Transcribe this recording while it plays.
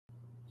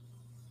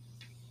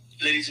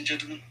Ladies and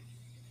gentlemen,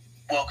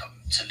 welcome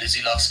to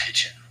Lizzie Loves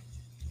Kitchen.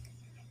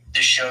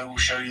 This show will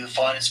show you the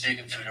finest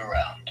vegan food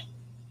around.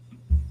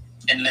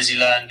 In Lizzie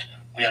Land,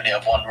 we only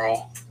have one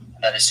rule,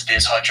 and that is to be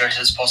as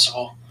hydrated as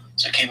possible,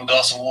 so keep a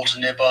glass of water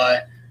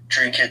nearby,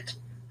 drink it,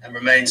 and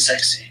remain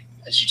sexy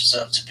as you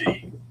deserve to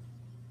be.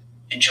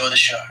 Enjoy the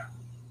show.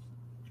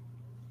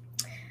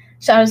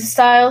 Shout out to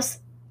Styles,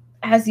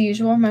 as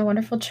usual, my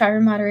wonderful chat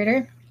room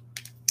moderator.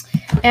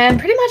 And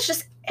pretty much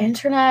just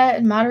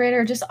internet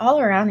moderator, just all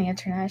around the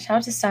internet. Shout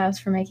out to Styles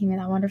for making me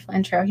that wonderful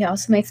intro. He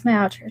also makes my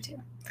outro too.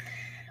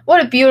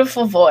 What a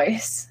beautiful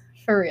voice,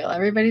 for real.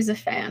 Everybody's a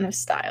fan of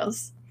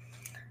Styles.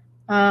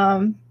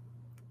 And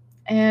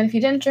if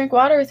you didn't drink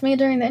water with me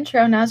during the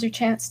intro, now's your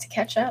chance to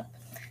catch up.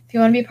 If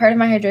you want to be part of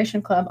my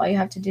hydration club, all you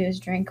have to do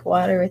is drink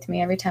water with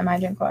me every time I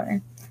drink water.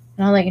 And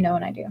I'll let you know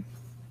when I do. Let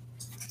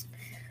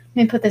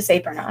me put this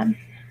apron on.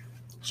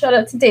 Shout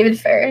out to David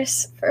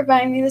Ferris for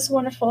buying me this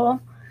wonderful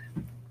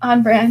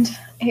on-brand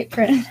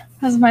apron.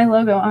 Has my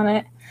logo on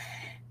it.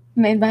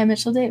 Made by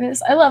Mitchell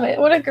Davis. I love it.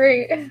 What a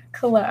great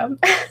collab.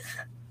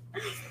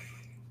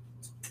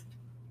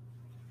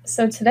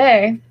 So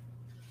today,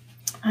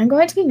 I'm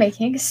going to be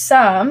making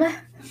something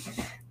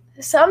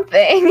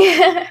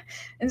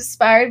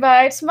inspired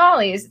by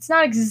tamales. It's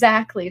not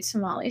exactly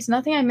tamales.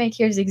 Nothing I make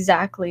here is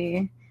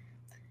exactly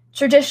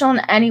traditional in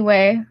any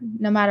way,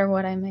 no matter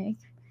what I make.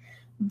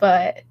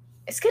 But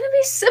it's going to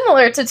be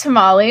similar to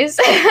tamales.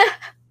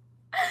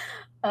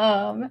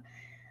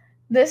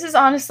 This is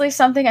honestly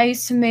something I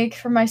used to make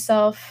for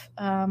myself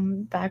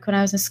back when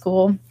I was in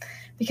school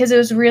because it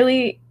was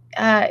really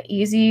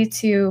easy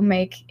to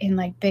make in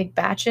like big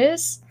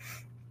batches,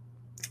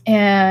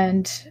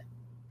 and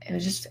it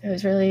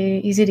was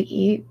really easy to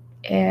eat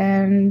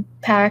and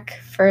pack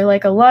for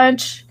like a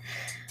lunch.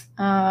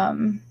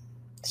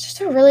 It's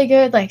just a really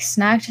good like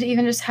snack to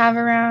even just have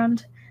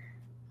around,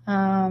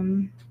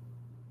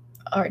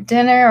 or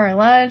dinner or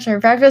lunch or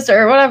breakfast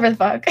or whatever the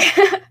fuck.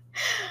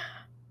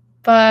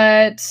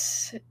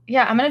 But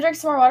yeah, I'm gonna drink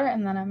some more water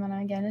and then I'm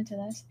gonna get into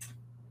this.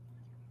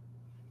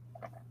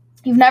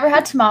 You've never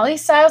had tamale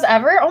styles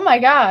ever? Oh my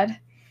god.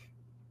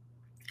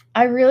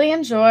 I really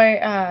enjoy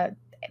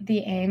the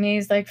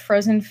Amy's like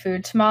frozen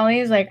food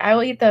tamales. Like I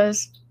will eat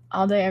those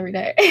all day, every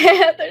day.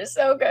 They're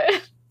so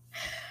good.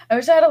 I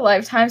wish I had a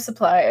lifetime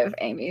supply of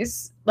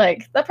Amy's.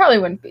 Like that probably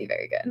wouldn't be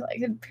very good. Like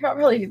it'd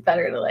probably be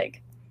better to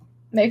like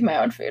make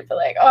my own food, but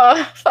like,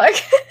 oh fuck.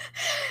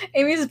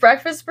 Amy's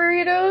breakfast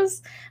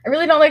burritos. I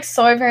really don't like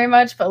soy very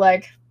much, but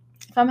like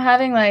if I'm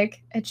having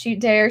like a cheat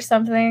day or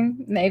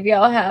something, maybe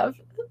I'll have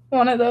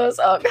one of those.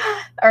 Oh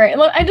god. All right,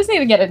 look, I just need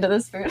to get into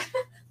this food.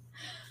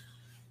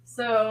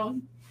 So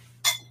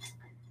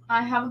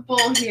I have a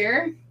bowl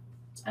here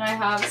and I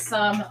have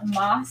some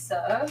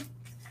masa.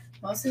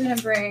 I'm also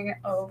gonna bring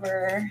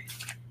over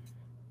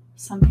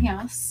something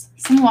else,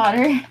 some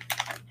water.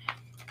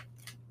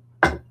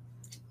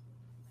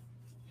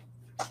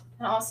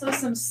 And also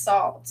some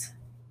salt.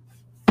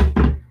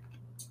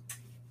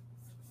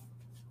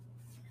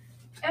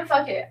 And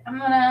fuck it, I'm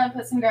gonna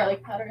put some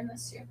garlic powder in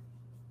this too.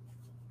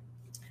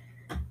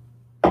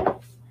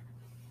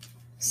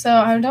 So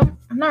I'm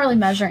not really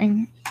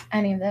measuring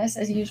any of this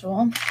as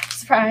usual.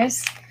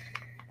 Surprise.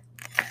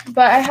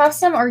 But I have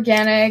some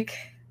organic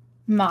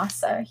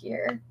masa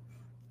here.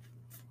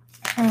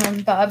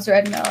 Bob's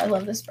Red Mill. I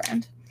love this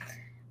brand.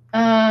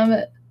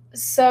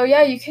 So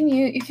yeah, you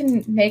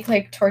can make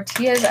like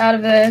tortillas out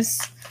of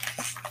this.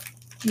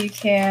 You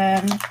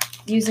can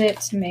use it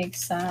to make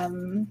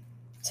some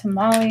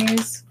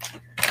tamales.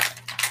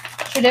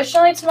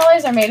 Traditionally,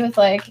 tamales are made with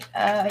like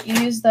you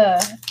use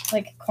the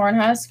like corn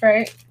husk,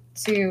 right,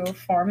 to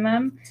form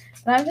them.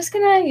 But I'm just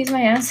gonna use my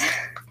hands.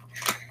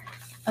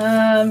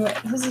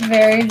 This is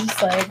very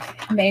just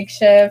like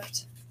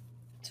makeshift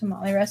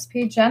tamale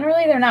recipe.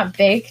 Generally, they're not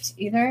baked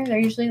either. They're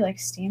usually like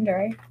steamed,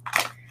 right?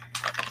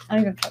 I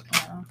don't even fucking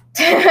know.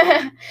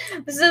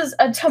 This is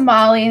a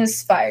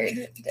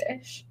tamale-inspired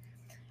dish.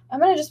 I'm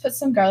going to just put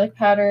some garlic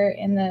powder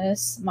in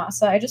this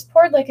masa. I just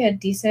poured like a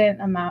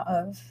decent amount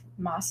of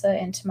masa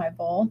into my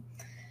bowl.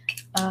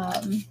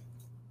 A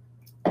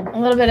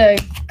little bit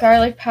of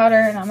garlic powder,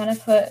 and I'm going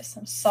to put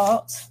some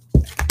salt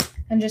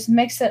and just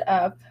mix it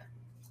up.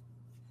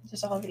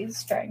 Just all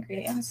these dry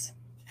ingredients.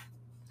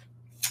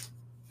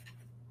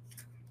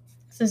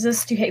 So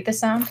do you hate the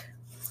sound?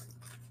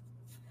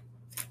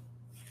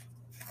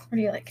 Or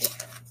do you like it?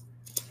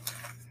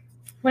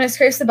 When it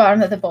scrapes the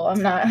bottom of the bowl, I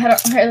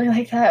don't really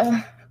like that.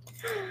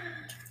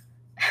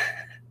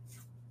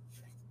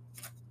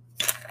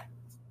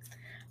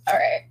 All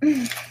right.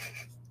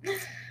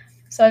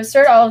 So I've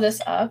stirred all of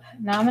this up.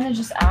 Now I'm going to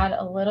just add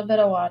a little bit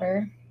of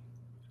water.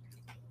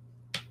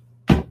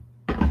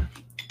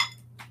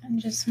 And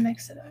just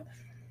mix it up.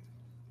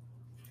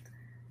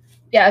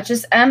 Yeah,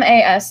 just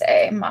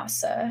M-A-S-A,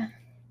 masa.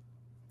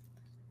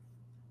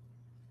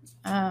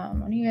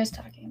 What are you guys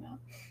talking about?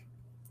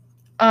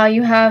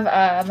 You have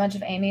a bunch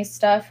of Amy's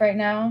stuff right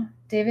now.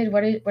 David,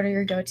 what are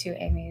your go-to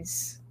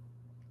Amy's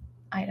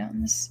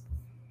items?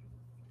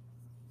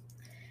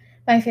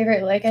 my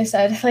favorite, like I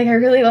said. Like, I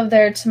really love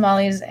their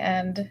tamales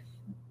and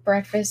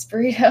breakfast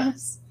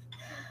burritos.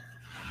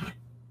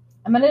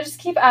 I'm gonna just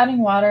keep adding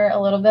water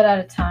a little bit at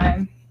a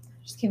time.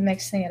 Just keep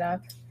mixing it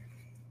up.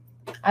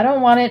 I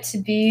don't want it to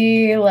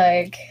be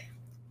like,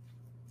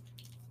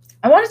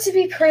 I want it to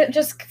be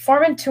just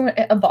form into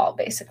a ball,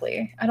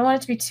 basically. I don't want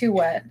it to be too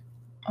wet.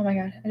 Oh my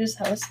god, I just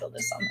hella spilled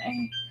this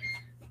on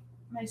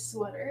my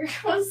sweater.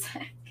 One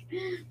sec.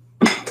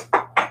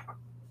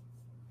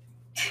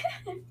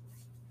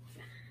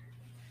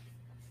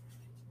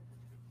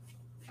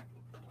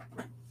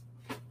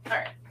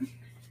 Alright.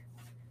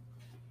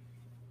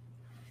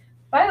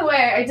 By the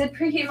way, I did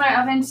preheat my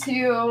oven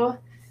to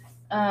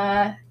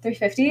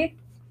 350.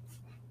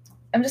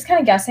 I'm just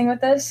kind of guessing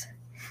with this,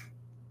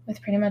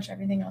 with pretty much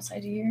everything else I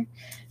do here.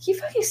 I keep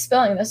fucking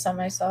spilling this on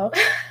myself.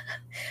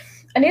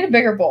 I need a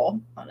bigger bowl,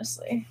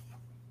 honestly.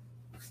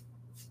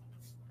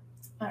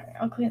 Alright,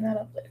 I'll clean that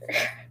up later.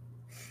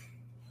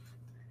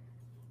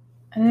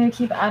 I'm going to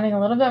keep adding a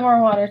little bit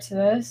more water to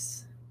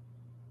this.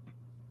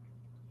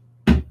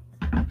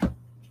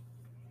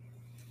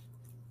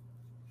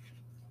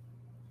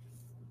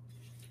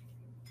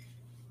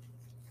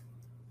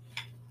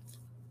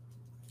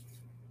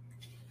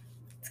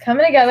 It's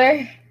coming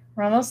together.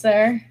 We're almost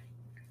there.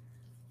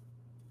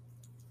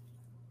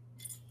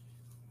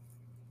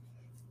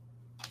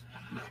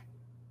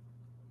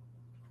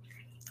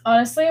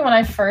 Honestly, when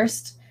I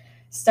first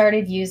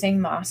started using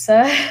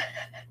masa,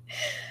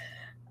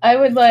 I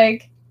would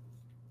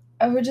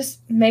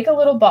just make a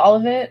little ball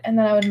of it and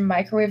then I would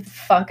microwave the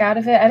fuck out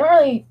of it. I don't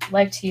really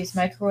like to use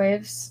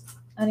microwaves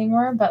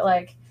anymore, but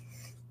like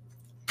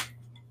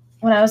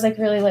when I was like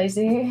really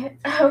lazy,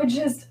 I would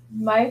just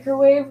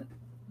microwave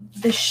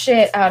the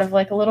shit out of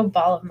like a little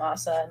ball of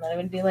masa, and then it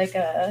would be like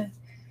I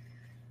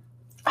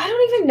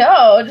don't even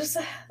know, just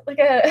like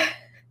a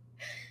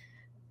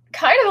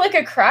kind of like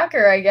a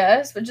cracker, I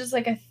guess, but just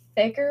like a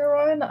thicker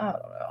one. I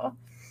don't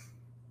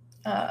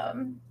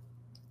know.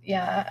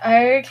 Yeah,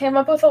 I came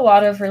up with a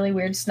lot of really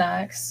weird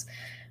snacks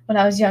when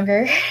I was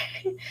younger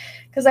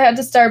because I had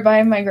to start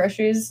buying my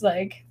groceries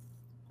like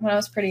when I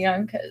was pretty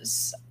young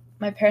because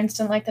my parents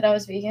didn't like that I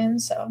was vegan.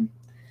 So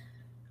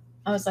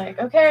I was like,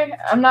 okay,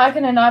 I'm not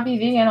going to not be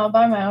vegan. I'll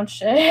buy my own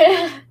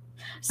shit.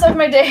 Suck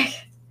my dick.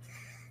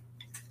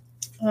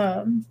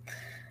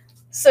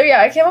 So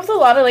yeah, I came up with a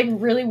lot of like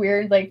really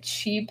weird, like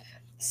cheap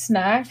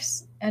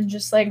snacks, and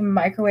just like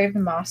microwave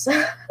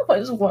masa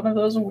was one of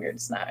those weird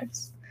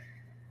snacks.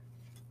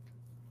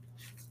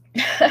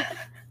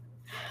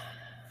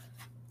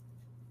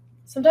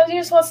 Sometimes you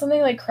just want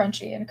something like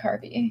crunchy and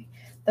carby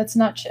that's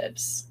not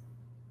chips.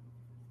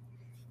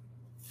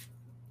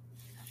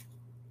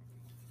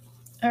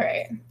 All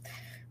right.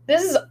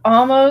 This is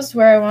almost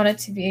where I want it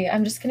to be.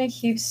 I'm just going to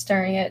keep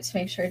stirring it to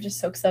make sure it just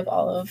soaks up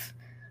all of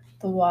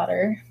the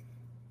water.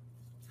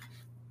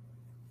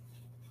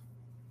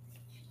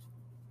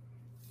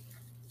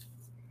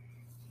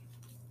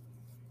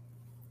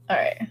 All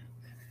right.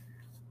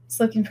 It's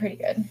looking pretty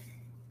good.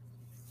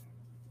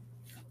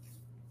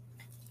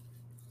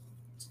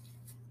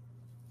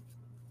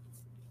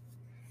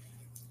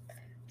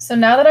 So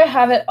now that I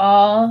have it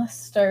all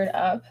stirred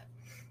up,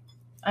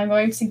 I'm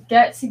going to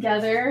get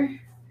together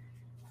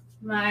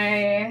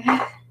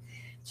my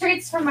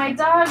treats for my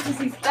dog because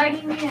he's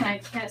begging me and I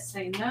can't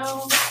say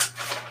no.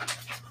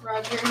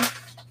 Roger,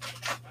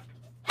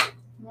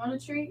 you want a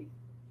treat?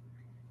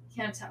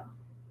 Can't tell.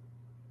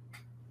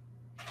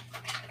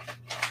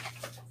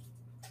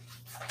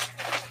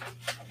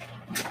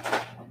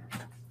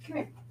 Come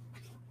here.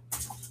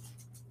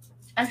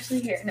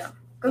 Actually, here, no.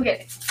 Go get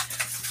it.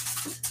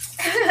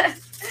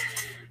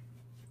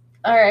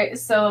 All right,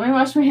 so let me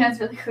wash my hands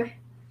really quick.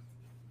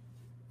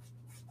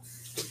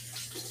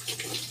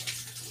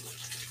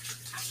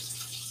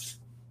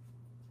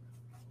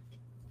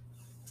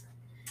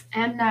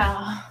 And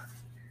now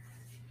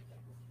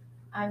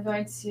I'm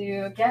going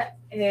to get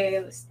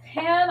this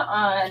pan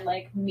on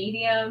like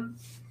medium.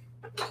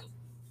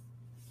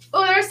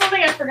 Oh, there's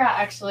something I forgot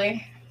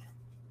actually.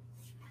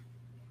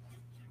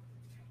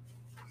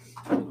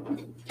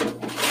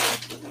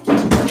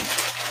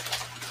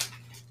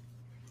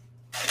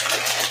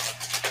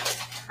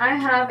 I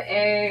have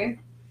a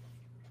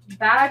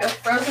bag of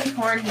frozen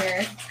corn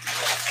here.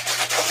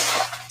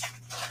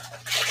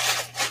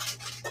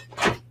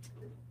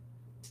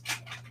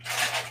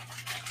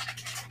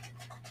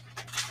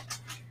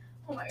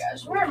 Oh my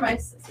gosh, where are my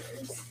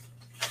scissors?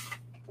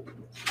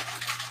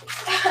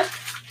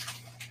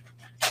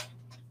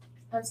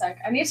 One sec.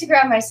 I need to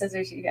grab my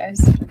scissors, you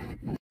guys.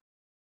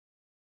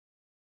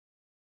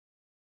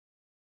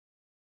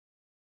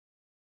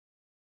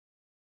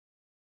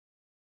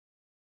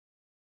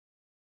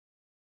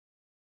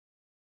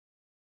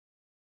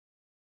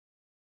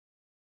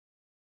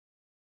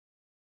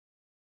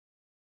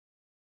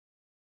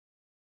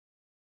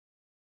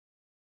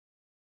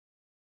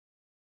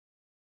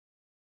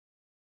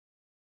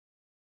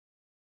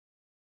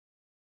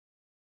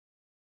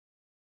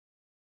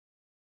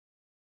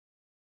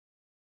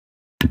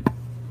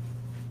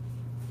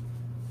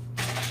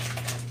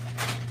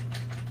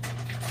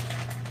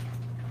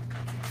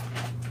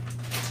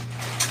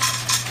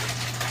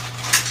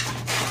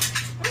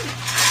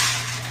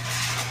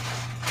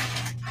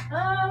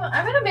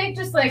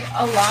 use like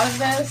a lot of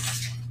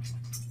this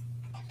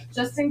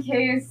just in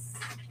case.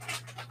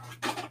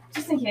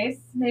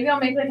 Maybe I'll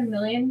make like 1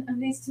 million of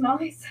these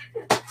tamales.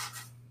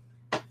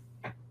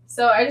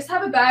 So I just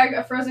have a bag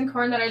of frozen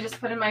corn that I just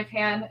put in my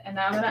pan, and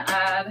now I'm gonna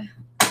add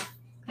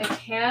a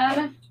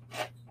can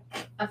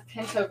of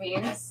pinto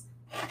beans.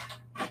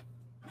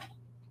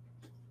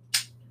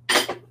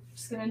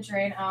 Just gonna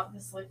drain out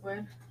this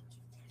liquid.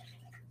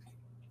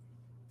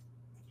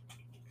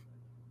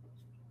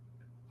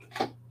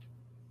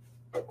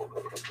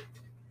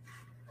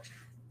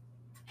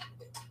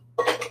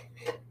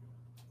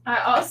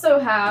 I also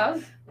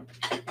have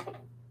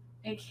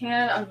a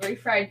can of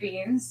refried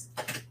beans.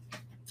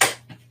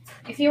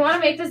 If you want to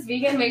make this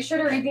vegan, make sure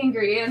to read the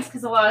ingredients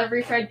because a lot of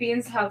refried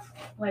beans have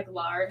like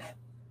lard.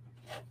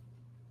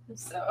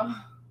 So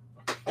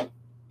I'm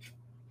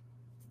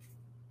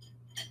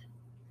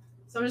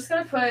just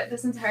going to put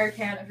this entire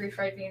can of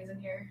refried beans in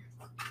here.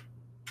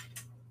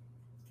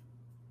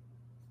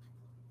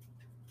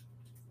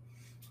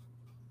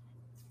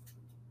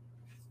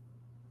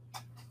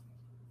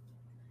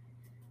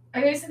 I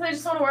basically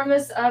just want to warm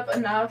this up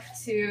enough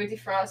to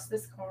defrost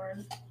this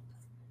corn.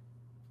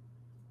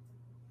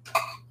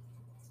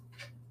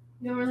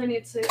 You don't really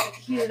need to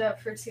heat it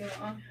up for too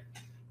long.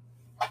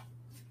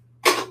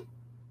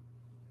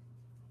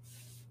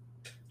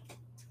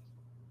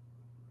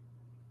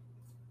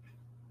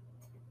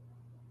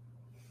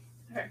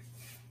 Okay.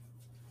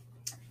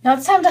 Now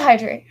it's time to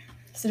hydrate.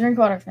 So drink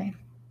water with me.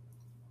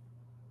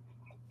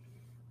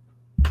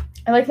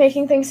 I like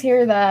making things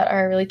here that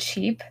are really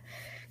cheap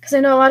because I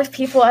know a lot of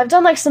people, I've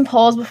done like some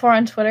polls before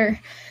on Twitter.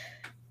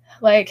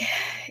 Like,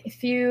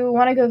 if you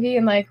want to go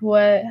vegan, like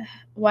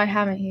why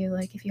haven't you?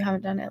 Like, if you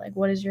haven't done it, like,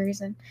 what is your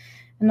reason?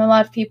 And a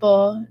lot of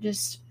people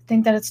just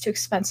think that it's too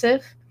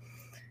expensive.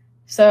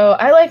 So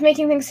I like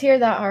making things here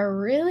that are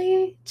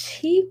really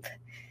cheap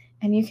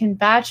and you can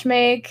batch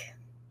make.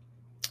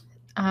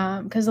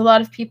 Because a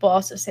lot of people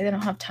also say they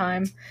don't have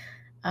time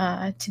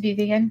to be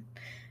vegan.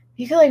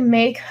 You could like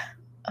make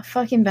a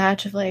fucking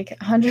batch of like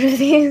 100 of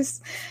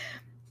these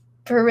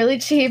for really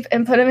cheap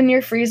and put them in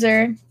your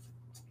freezer.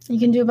 You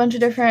can do a bunch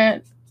of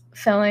different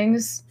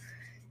fillings.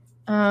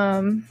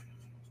 You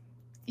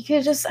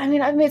could just, I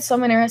mean, I've made so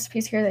many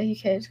recipes here that you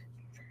could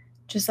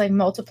just like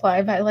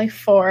multiply by like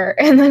 4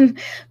 and then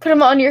put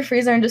them all in your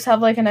freezer and just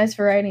have like a nice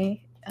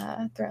variety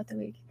throughout the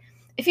week.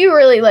 If you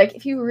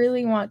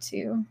really want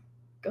to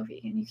go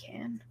vegan, you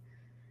can.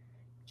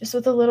 Just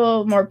with a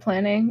little more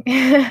planning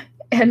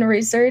and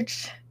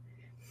research.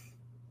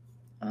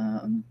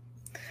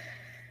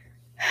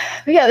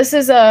 But yeah, this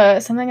is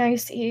something I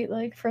used to eat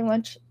like for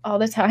lunch all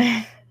the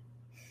time.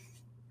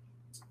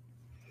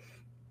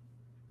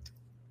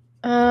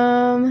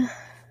 Yeah,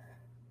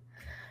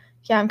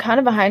 I'm kind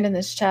of behind in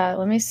this chat.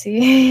 Let me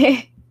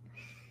see.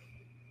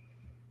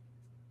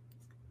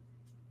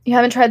 You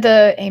haven't tried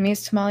the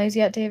Amy's tamales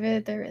yet,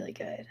 David? They're really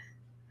good.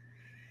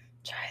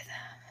 Try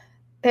them.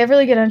 They have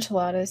really good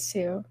enchiladas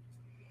too.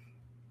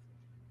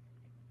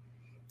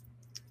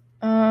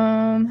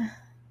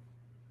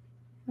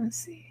 Let's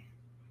see.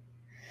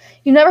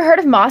 You never heard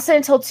of masa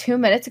until 2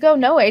 minutes ago?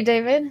 No way,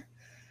 David. Oh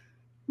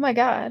my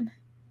god.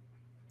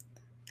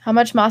 How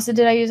much masa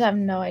did I use? I have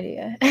no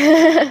idea.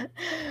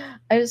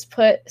 I just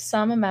put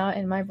some amount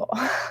in my bowl.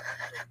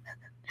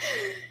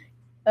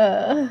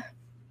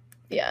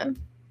 Yeah.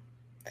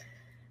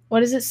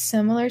 What is it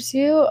similar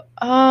to?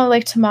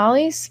 Like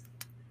tamales?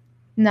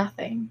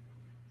 Nothing.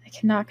 I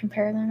cannot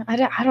compare them.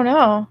 I don't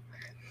know.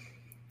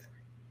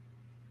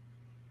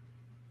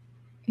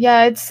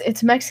 Yeah,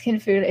 it's Mexican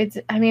food.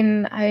 I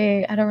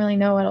don't really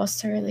know what else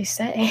to really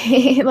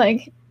say.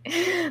 Like,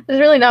 there's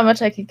really not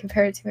much I can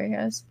compare it to, I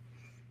guess.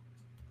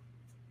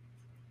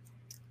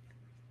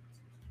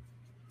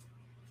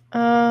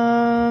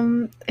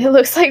 It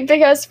looks like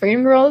big ass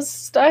Spring Girls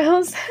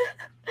styles.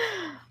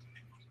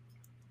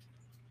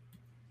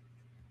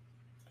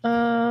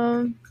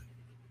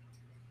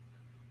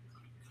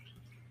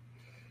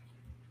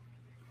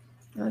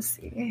 Let's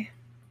see.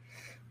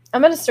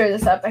 I'm gonna stir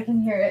this up. I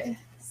can hear it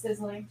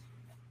sizzling.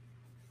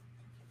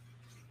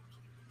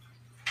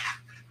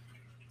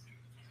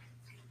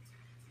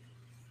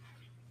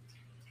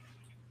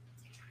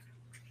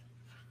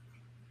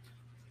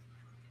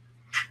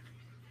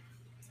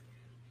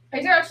 I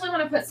do actually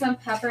want to put some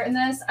pepper in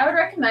this. I would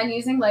recommend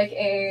using like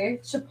a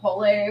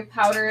chipotle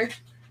powder.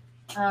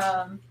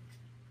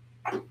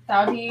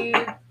 That would be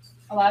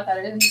a lot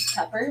better than just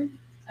pepper.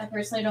 I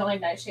personally don't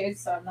like nightshades,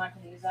 so I'm not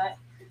going to use that.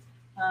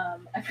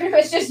 I pretty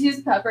much just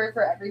use pepper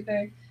for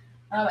everything.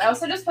 I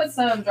also just put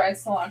some dried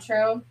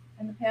cilantro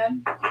in the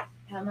pan.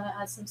 And I'm going to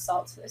add some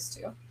salt to this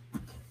too.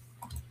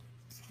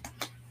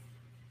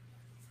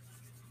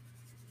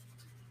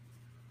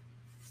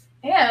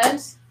 And I'm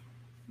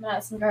going to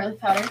add some garlic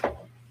powder.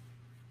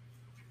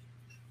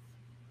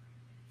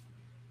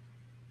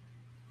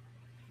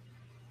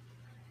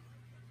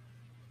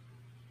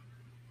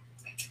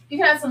 You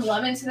can add some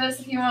lemon to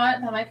this if you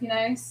want. That might be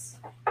nice.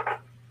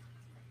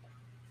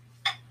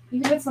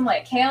 You can put some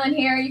like kale in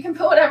here. You can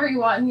put whatever you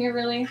want in here,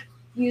 really.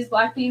 Use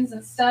black beans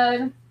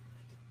instead.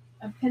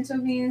 of pinto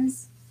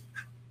beans.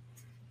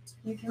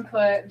 You can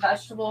put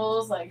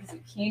vegetables like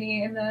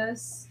zucchini in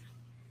this.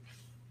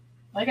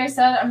 Like I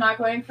said, I'm not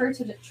going for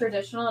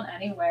traditional in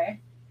any way.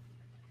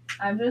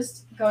 I'm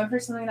just going for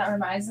something that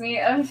reminds me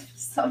of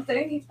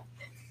something.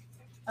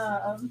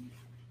 Oh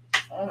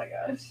my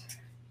gosh.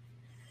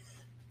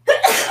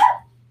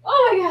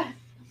 Oh my god.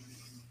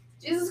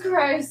 Jesus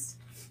Christ.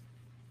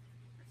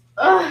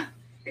 Ugh.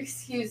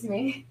 Excuse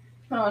me.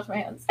 I'm gonna wash my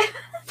hands.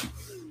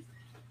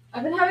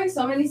 I've been having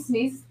so many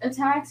sneeze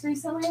attacks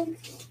recently.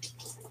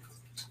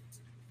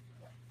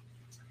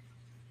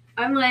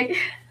 I'm like,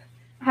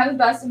 I have the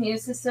best immune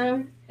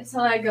system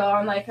until I go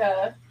on like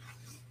a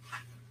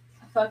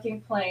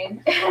fucking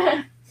plane.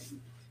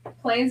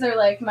 Planes are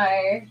like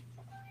the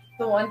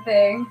one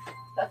thing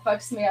that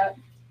fucks me up.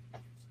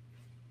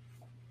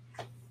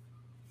 I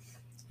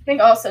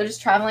think also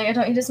just traveling, I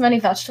don't eat as many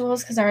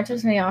vegetables because there aren't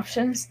as many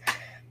options.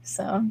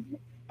 So,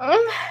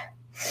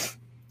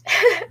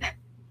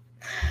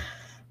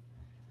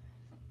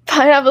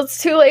 pineapple's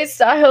too late,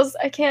 Styles.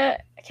 I can't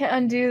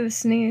undo the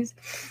sneeze.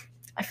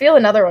 I feel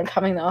another one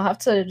coming though. I'll have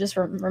to just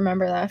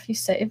remember that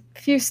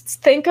if you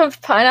think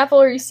of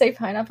pineapple or you say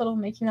pineapple, it'll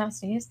make you not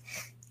sneeze.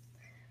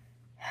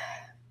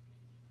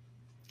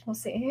 We'll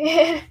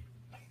see.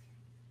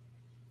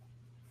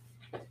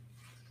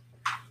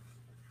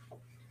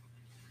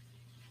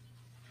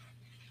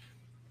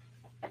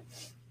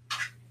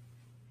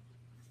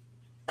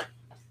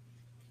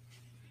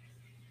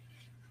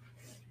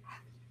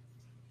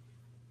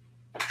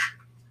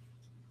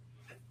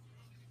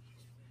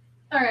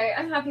 All right,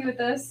 I'm happy with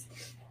this.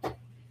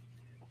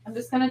 I'm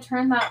just going to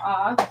turn that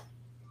off.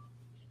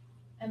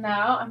 And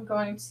now I'm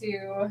going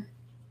to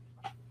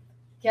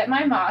get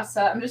my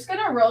masa. I'm just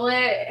going to roll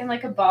it in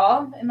like a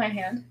ball in my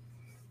hand.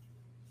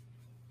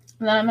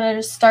 And then I'm going to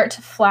just start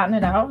to flatten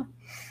it out.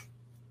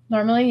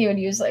 Normally you would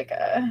use like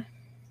a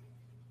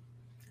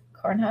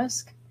corn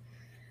husk,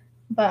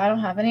 but I don't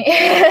have any.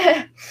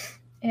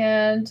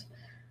 And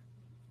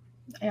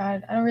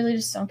yeah, I really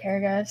just don't care,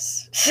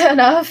 guys,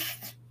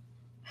 enough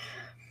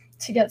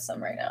to get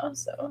some right now.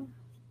 So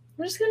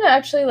I'm just going to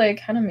actually like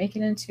kind of make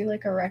it into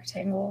like a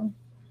rectangle.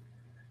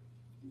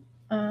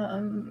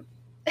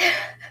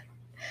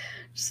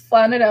 Just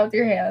flatten it out with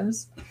your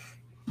hands.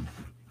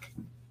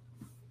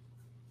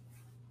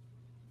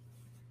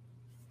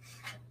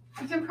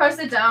 You can press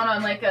it down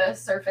on like a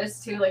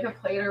surface too, like a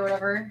plate or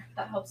whatever.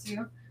 That helps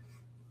you.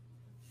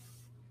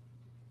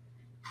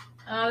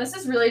 This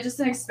is really just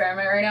an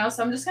experiment right now,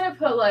 so I'm just going to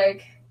put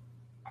like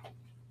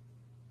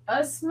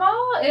a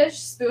small-ish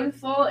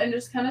spoonful and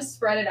just kind of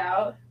spread it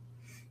out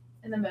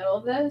in the middle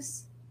of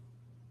this.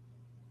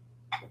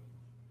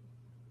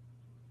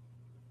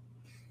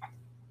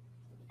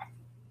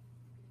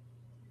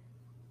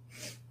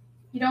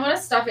 You don't want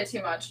to stuff it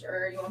too much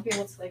or you won't be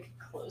able to like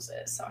close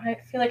it. So I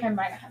feel like I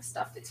might have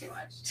stuffed it too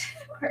much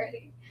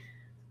already.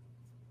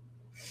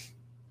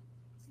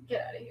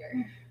 Get out of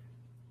here.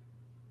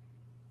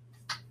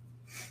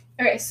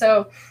 Okay,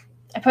 so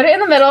I put it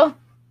in the middle.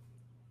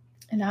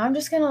 And now I'm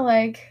just going to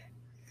like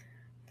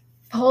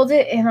fold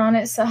it in on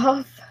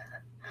itself.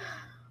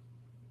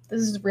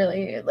 This is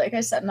really, like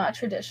I said, not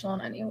traditional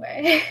in any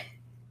way.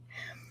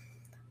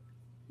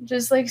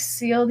 Just like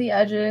seal the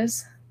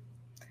edges.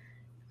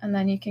 And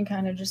then you can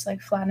kind of just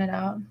like flatten it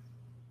out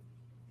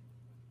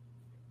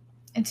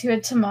into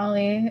a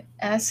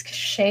tamale-esque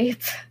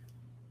shape.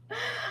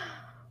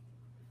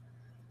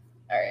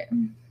 All right,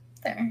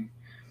 there.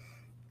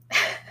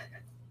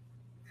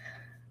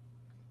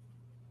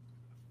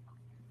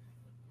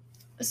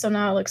 So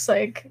now it looks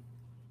like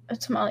a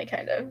tamale,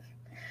 kind of. I'm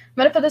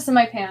gonna put this in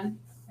my pan,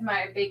 in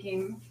my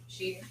baking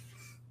sheet.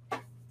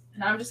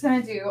 And I'm just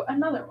gonna do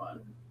another one.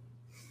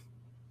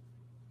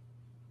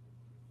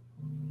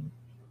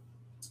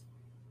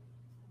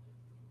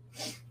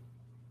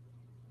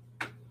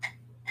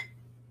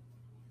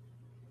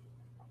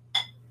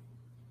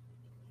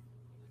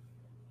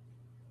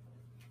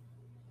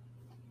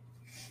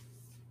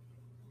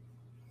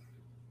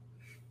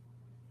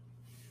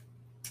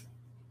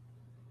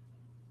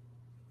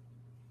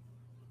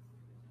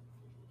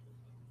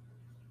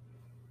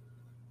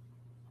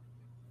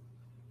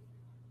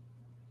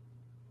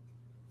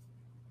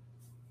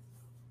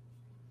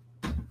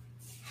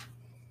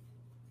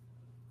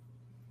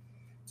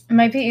 It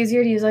might be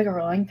easier to use like a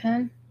rolling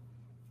pin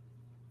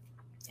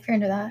if you're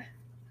into that.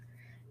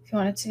 If you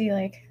want it to be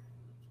like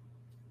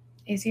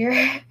easier.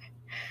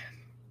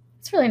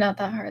 It's really not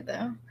that hard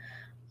though.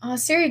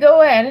 Siri, go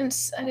away. I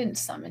didn't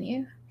summon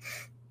you.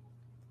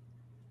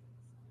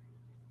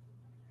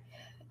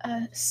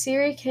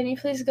 Siri, can you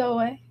please go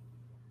away?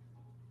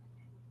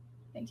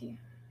 Thank you.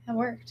 That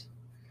worked.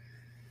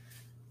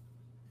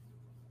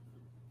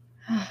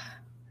 I'm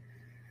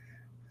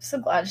so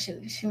glad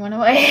she went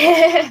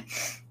away.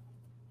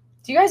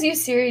 Do you guys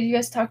use Siri? Do you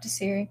guys talk to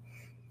Siri?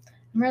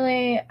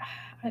 I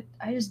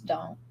just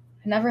don't.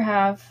 I never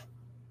have.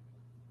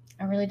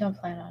 I really don't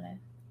plan on it.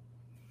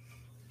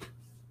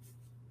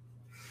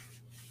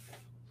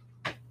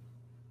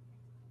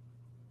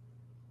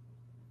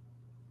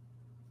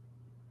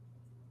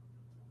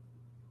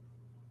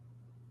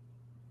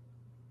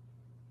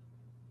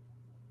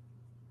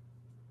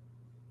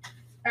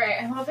 All right,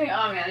 I'm hoping.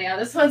 Oh man, yeah,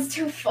 this one's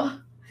too full.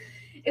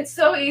 It's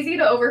so easy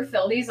to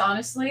overfill these,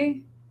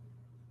 honestly.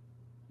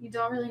 You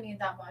don't really need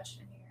that much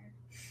in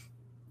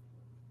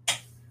here.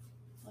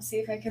 Let's see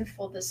if I can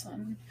fold this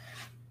one.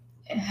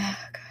 Yeah,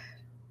 God.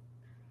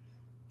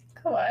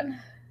 Come on.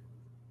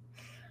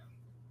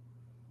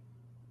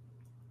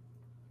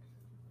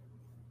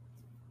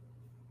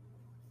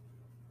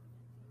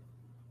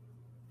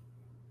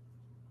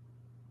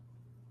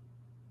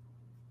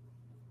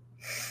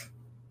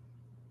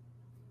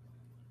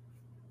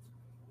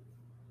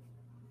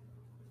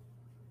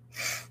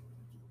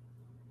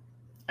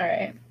 All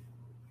right.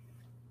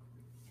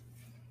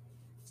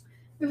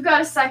 We've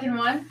got a second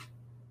one.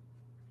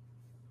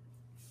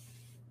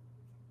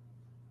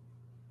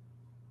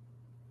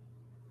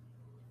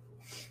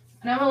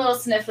 And I'm a little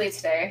sniffly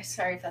today.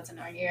 Sorry if that's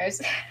annoying you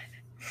guys.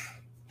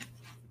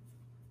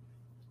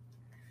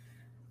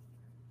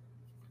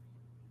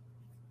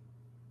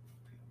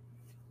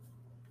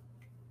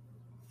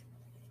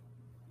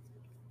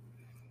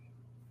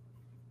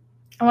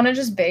 I want to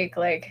just bake,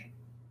 like,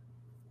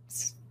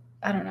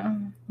 I don't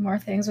know, more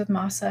things with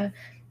masa.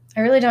 I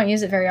really don't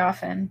use it very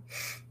often.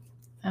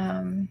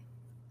 I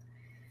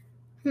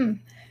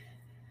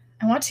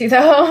want to,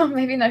 though.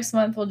 Maybe next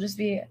month will just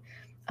be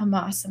a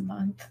masa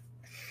month.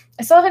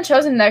 I still haven't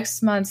chosen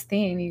next month's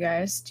theme, you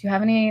guys. Do you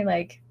have any,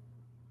 like,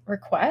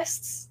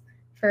 requests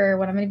for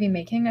what I'm going to be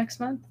making next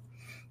month?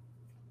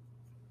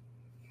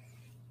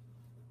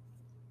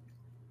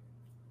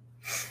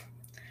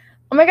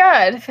 Oh my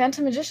god,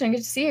 Phantom Magician, good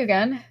to see you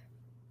again.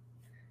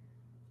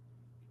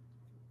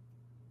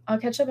 I'll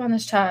catch up on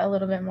this chat a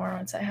little bit more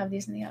once I have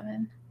these in the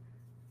oven.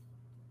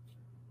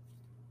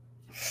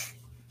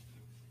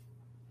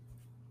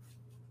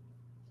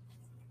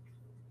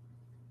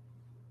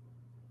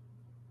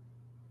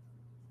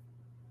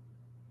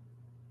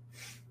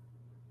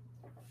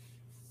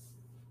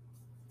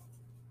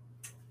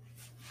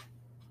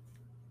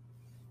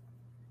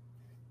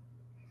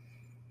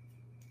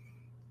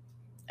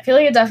 I feel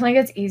like it definitely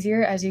gets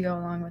easier as you go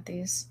along with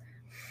these.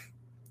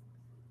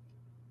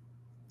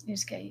 You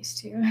just get used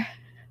to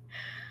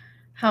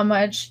how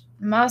much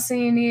masa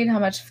you need, how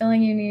much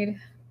filling you need.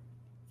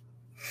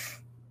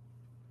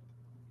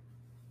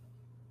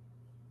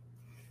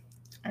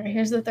 All right,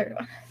 here's the third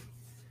one.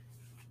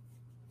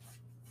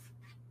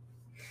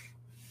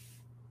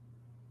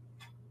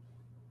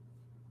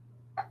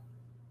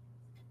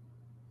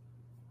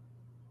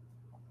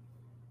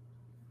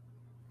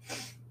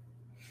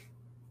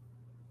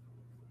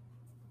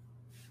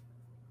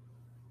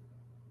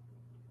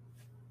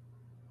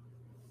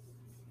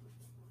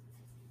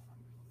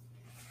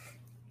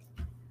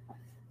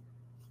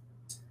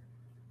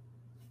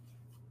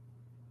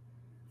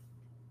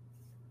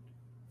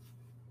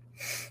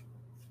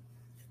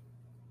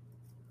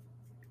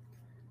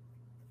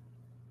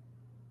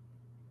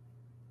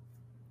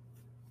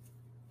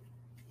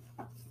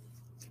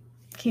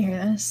 Can you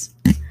hear this?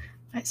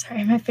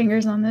 Sorry, my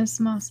finger's on this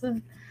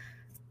masa.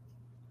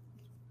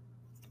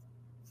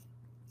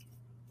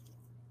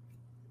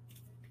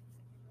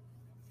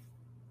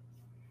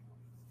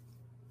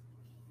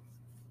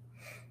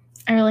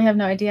 I really have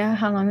no idea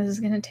how long this is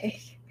going to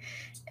take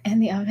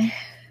in the oven.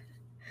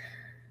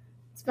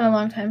 It's been a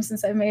long time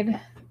since I've made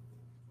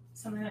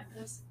something like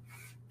this.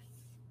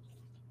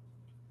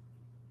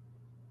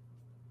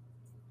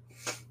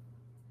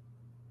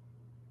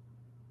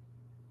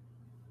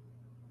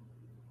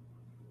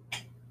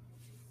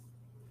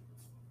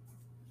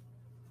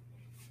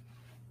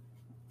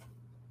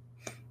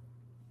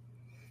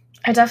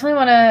 I definitely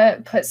want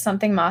to put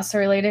something masa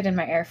related in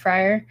my air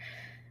fryer.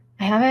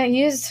 I haven't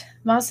used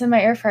masa in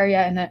my air fryer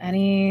yet in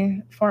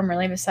any form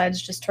really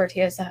besides just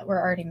tortillas that were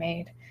already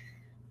made.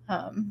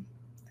 But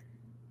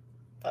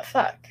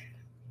fuck,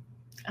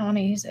 I want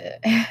to use it.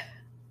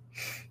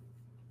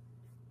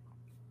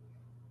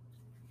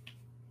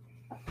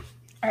 All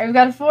right, we've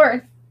got a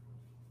fourth.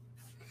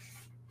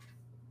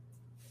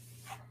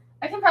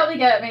 I can probably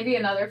get maybe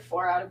another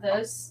 4 out of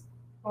this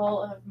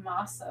bowl of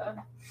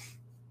masa.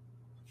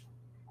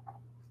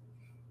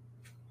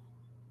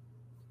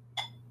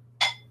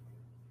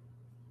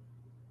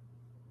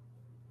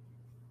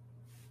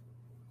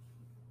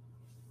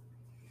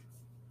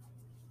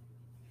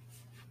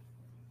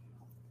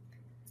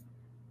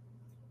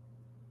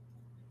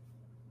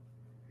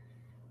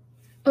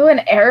 Oh,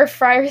 an air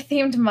fryer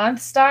themed month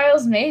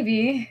styles?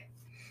 Maybe.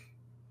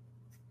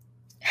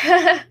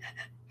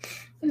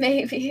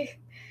 Maybe.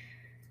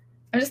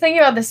 I'm just thinking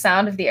about the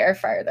sound of the air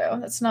fryer, though.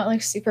 That's not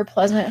like super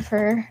pleasant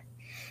for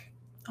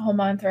a whole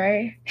month,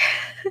 right?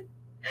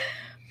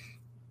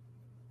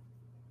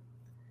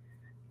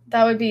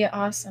 That would be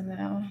awesome,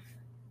 though.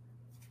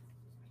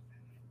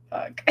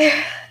 Fuck.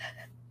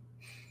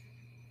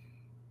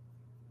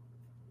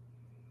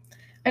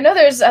 I know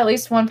there's at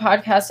least one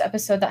podcast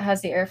episode that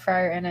has the air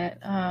fryer in it.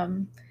 How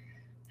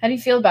do you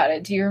feel about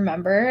it? Do you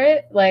remember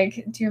it?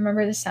 Like, do you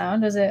remember the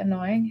sound? Was it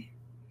annoying?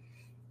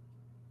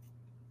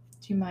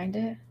 Do you mind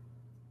it?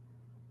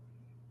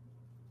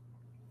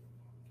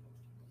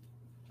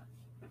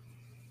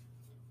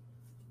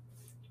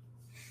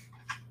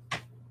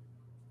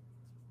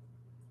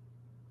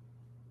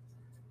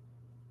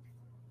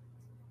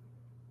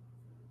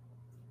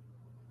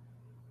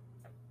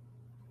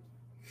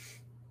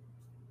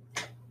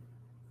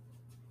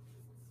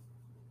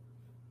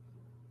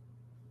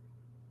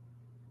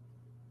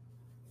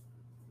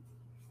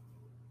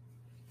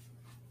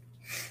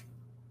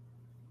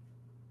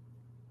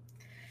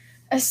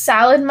 A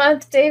salad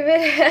month,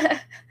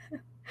 David?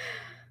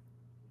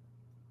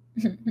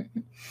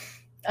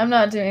 I'm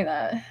not doing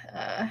that.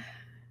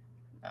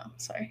 No,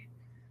 sorry.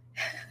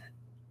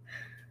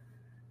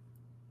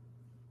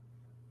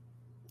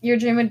 Your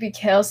dream would be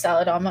kale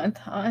salad all month,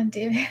 huh,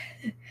 David?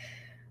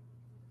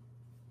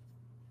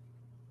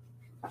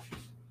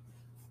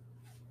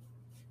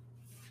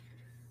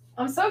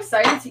 I'm so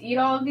excited to eat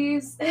all of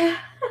these. They're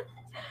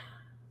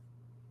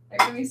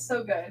gonna be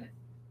so good.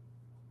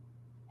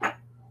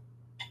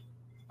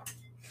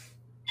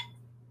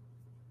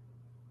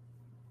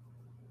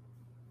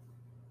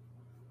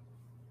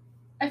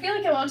 I feel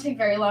like it won't take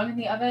very long in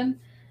the oven.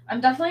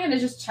 I'm definitely going to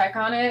just check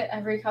on it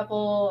every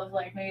couple of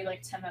maybe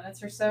 10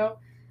 minutes or so.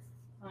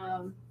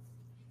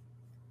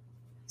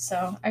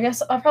 So I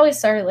guess I'll probably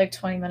start at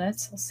 20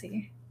 minutes. We'll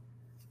see.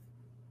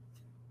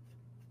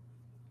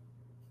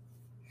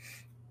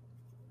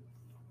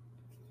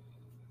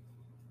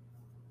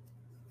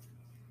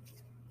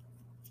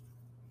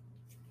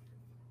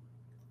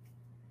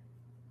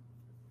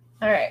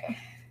 All right.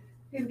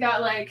 We've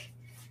got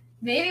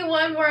maybe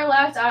one more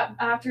left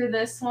after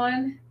this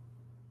one.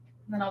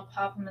 And then I'll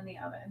pop them in the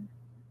oven.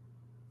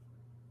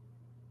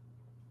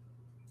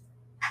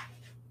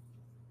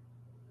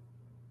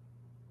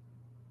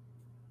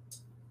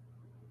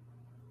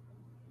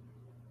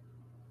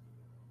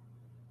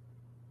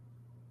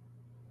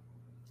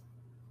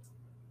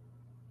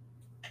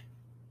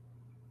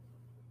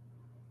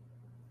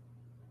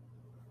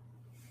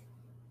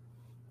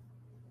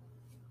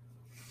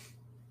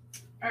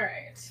 All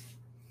right.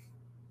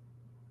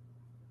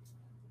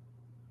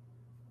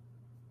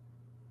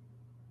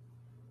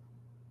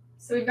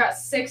 So we've got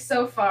 6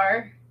 so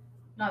far.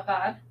 Not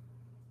bad.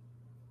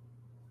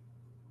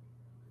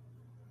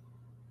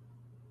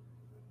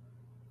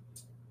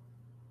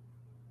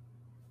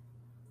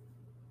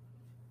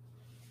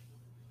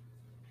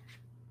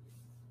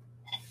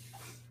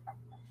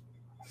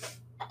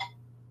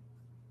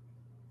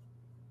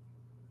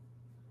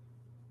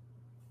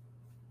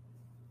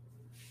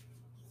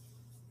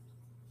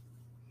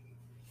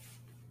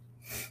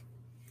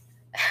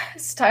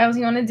 Styles,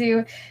 you want to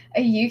do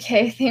a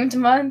UK themed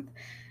month?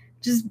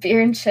 Just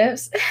beer and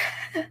chips?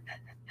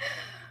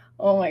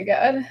 Oh my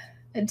god.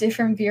 A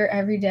different beer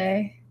every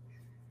day.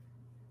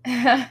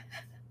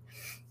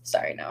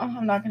 Sorry, no,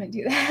 I'm not going to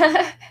do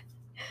that.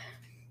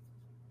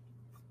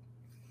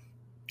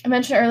 I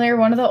mentioned earlier,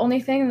 one of the only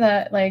thing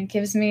that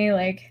gives me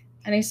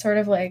any sort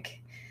of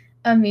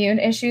immune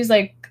issues,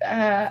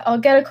 I'll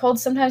get a cold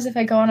sometimes if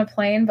I go on a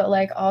plane,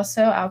 but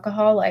also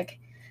alcohol,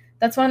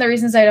 that's one of the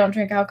reasons I don't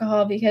drink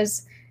alcohol,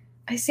 because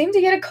I seem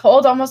to get a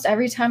cold almost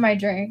every time I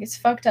drink. It's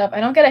fucked up. I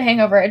don't get a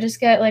hangover. I just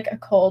get a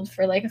cold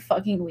for a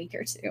fucking week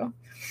or two.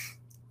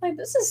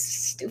 This is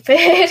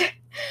stupid.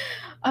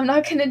 I'm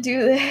not gonna do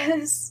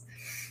this.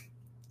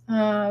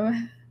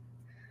 I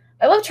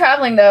love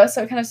traveling though,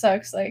 so it kind of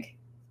sucks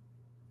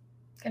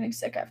getting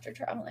sick after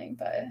traveling,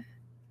 but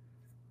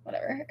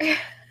whatever.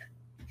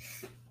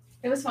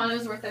 It was fun. It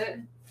was worth it.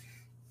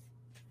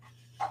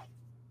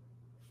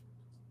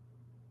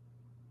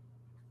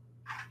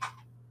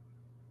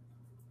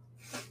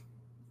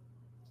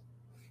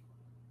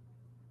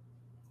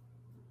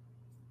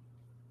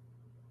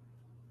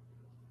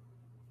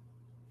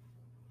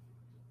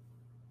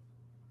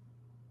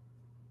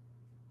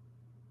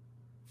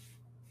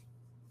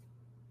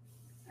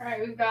 All right,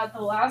 we've got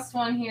the last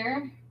one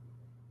here.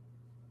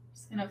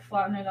 Just gonna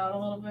flatten it out a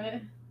little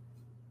bit.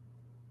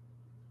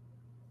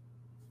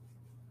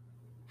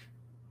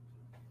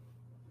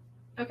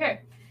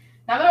 Okay,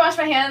 now I'm gonna wash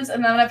my hands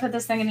and then I'm gonna put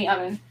this thing in the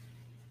oven.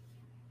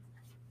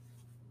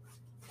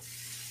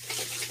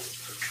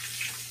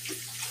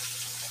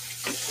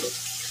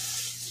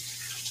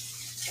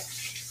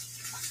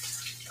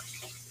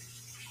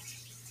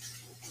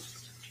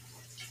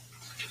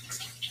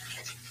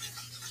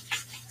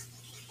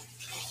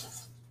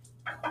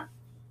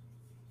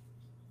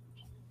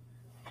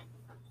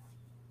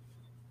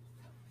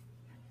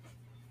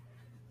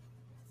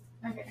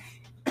 Okay.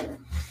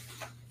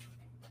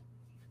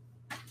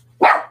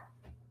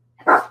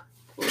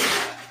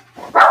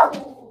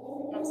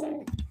 I'm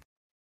sorry.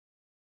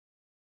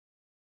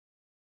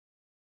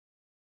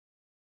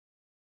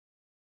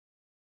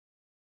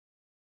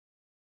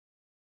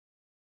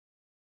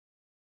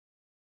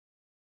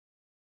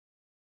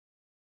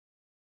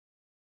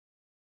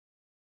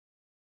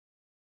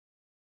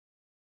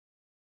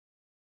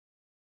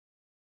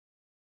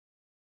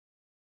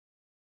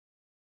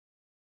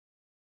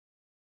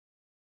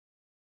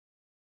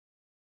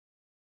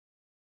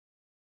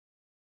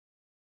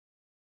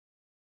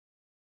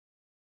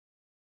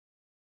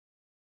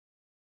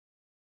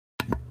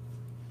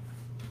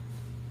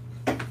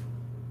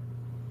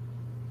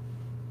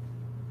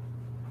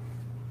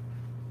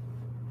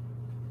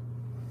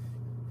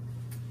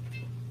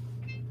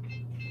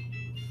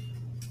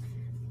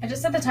 I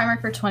just set the timer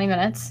for 20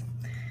 minutes.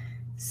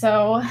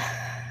 So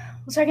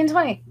we'll check in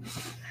 20. I'm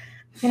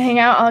gonna hang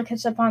out. I'll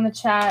catch up on the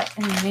chat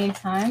in the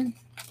meantime.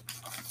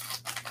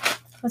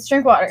 Let's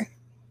drink water.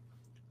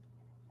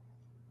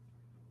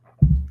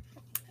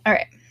 All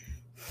right.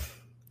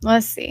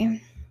 Let's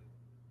see.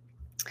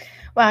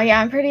 Wow,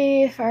 yeah, I'm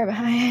pretty far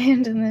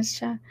behind in this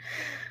chat.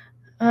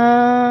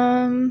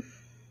 Hmm.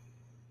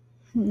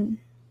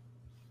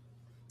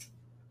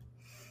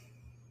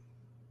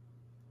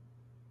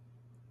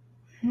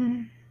 I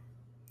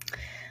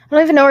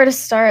don't even know where to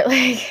start.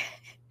 Like,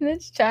 in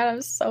this chat,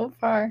 I'm so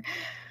far.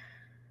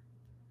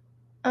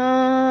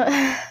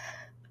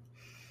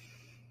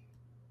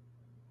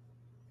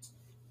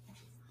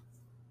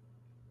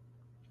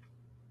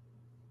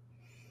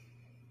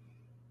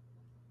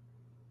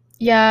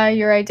 Yeah,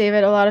 you're right,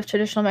 David. A lot of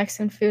traditional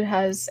Mexican food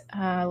has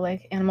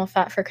like animal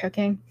fat for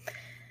cooking.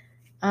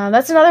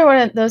 That's another one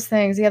of those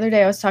things. The other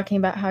day I was talking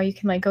about how you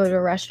can like go to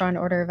a restaurant and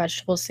order a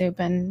vegetable soup,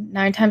 and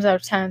 9 times out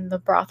of 10 the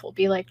broth will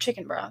be like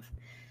chicken broth.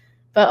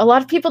 But a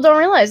lot of people don't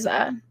realize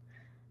that.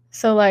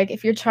 So like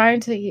if you're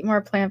trying to eat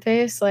more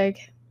plant-based,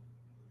 like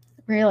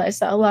realize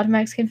that a lot of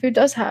Mexican food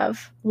does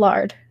have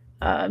lard,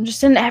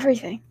 just in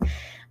everything.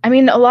 I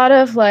mean, a lot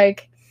of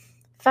like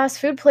fast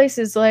food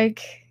places,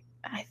 like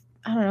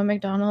I don't know,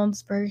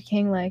 McDonald's, Burger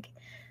King, like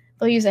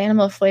they'll use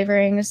animal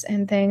flavorings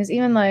and things.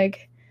 Even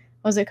like,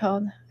 what's it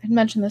called? I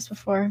mentioned this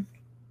before.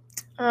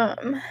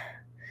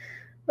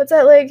 What's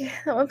that, like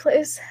that one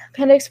place?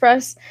 Panda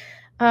Express.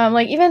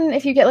 Like even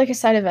if you get like a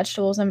side of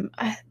vegetables,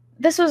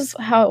 this was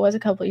how it was a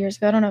couple years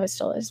ago. I don't know if it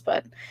still is,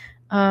 but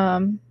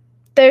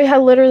they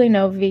had literally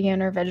no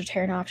vegan or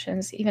vegetarian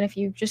options. Even if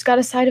you just got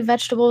a side of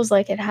vegetables,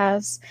 like it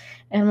has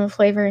animal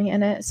flavoring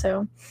in it.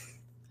 So,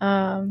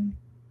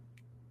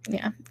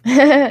 yeah,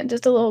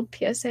 just a little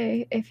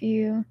PSA if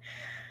you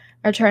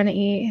are trying to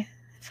eat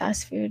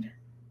fast food,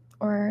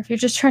 or if you're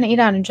just trying to eat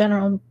out in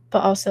general,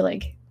 but also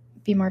like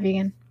be more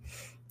vegan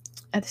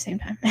at the same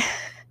time.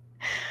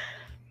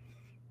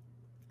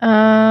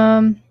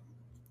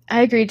 I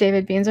agree,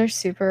 David. Beans are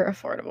super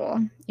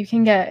affordable. You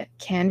can get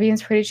canned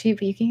beans pretty cheap,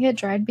 but you can get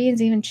dried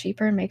beans even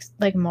cheaper and makes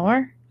like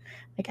more,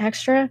 like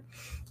extra.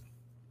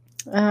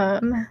 Yeah,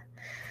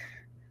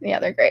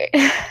 they're great.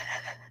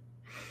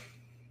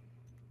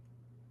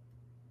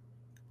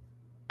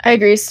 I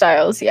agree,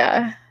 Styles.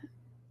 Yeah,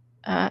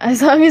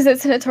 as long as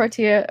it's in a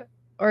tortilla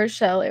or a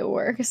shell, it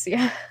works.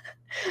 Yeah.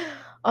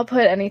 I'll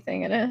put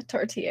anything in a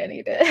tortilla and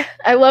eat it.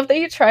 I love that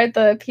you tried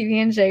the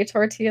PB&J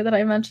tortilla that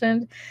I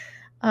mentioned.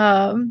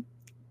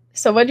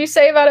 So what did you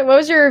say about it? What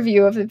was your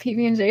review of the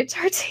PB&J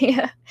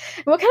tortilla?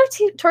 And what kind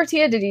of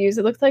tortilla did you use?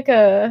 It looked like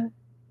a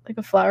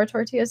flour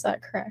tortilla. Is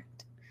that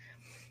correct?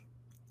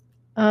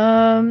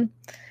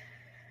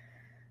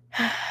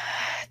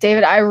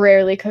 David, I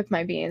rarely cook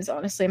my beans,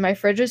 honestly. My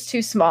fridge is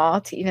too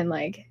small to even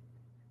like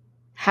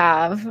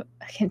have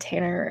a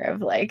container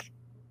of like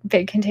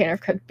big container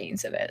of cooked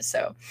beans in it.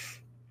 So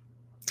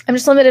I'm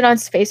just limited on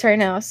space right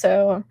now.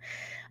 So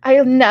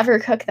I'll never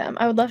cook them.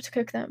 I would love to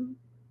cook them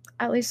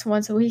at least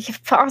once a week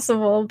if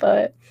possible,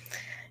 but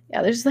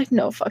yeah, there's like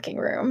no fucking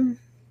room.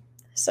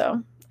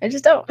 So I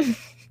just don't.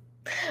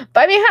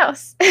 Buy me a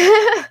house.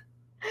 I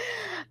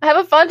have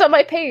a fund on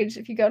my page.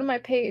 If you go to my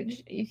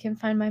page, you can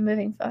find my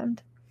moving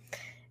fund.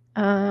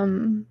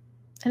 And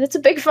it's a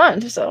big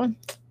fund, so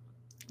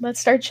let's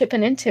start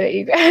chipping into it,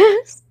 you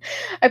guys.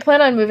 I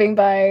plan on moving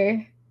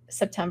by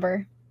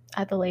September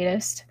at the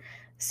latest.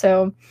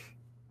 So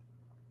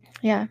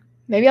yeah,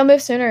 maybe I'll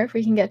move sooner if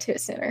we can get to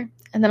it sooner.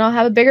 And then I'll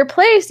have a bigger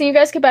place and you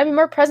guys can buy me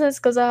more presents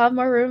because I'll have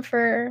more room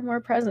for more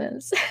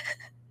presents.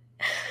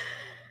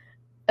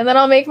 And then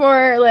I'll make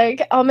more,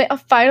 like, I'll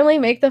finally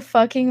make the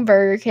fucking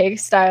burger cake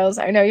styles.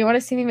 I know you want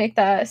to see me make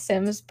that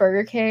Sims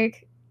burger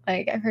cake.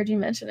 Like, I've heard you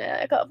mention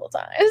it a couple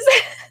times.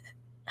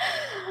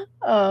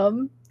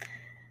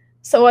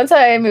 So once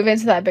I move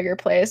into that bigger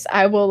place,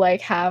 I will,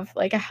 like, have,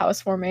 like, a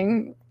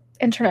housewarming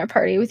internet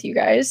party with you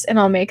guys, and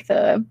I'll make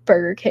the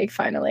burger cake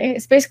finally.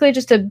 It's basically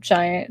just a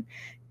giant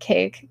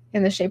cake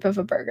in the shape of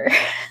a burger.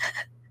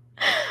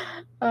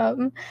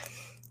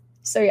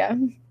 So yeah,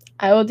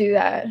 I will do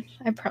that.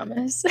 I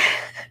promise.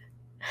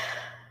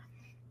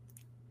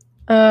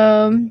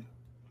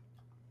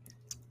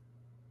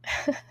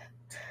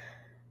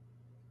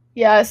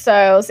 Yeah,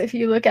 Styles, if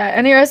you look at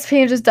any recipe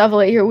and just double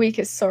it, your week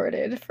is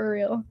sorted, for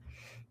real.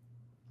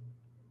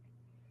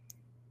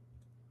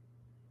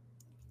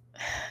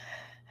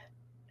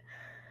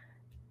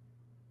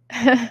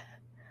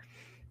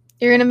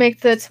 You're gonna make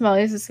the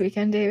tamales this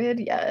weekend, David?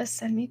 Yes,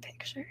 send me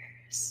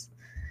pictures.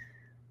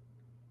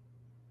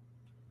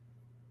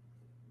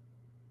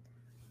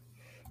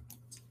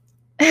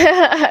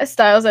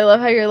 Styles, I love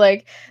how you're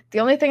like, the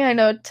only thing I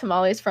know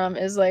tamales from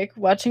is like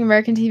watching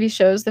American TV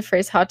shows, the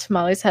phrase hot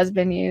tamales has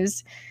been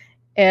used.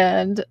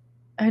 And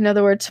I know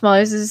the word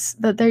tamales is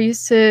that they're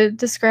used to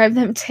describe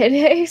them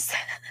titties.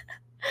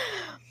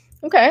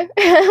 Okay.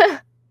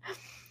 I've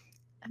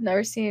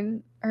never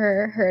seen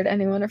or heard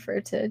anyone refer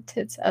to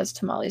tits as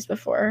tamales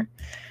before.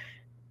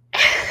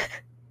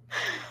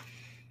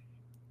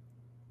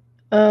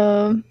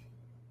 How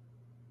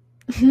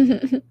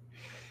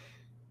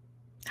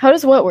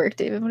does what work,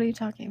 David? What are you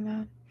talking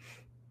about?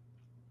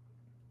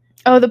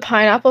 Oh, the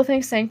pineapple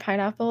thing, saying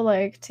pineapple,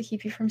 like, to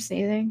keep you from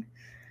sneezing.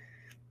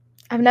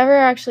 I've never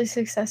actually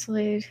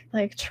successfully,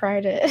 like,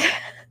 tried it.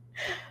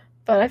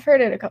 but I've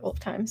heard it a couple of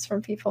times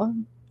from people.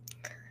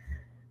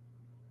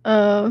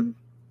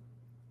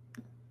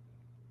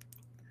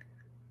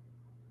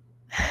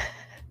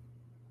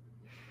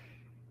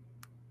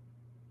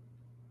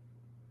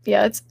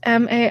 Yeah, it's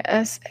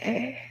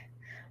Masa.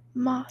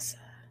 Masa.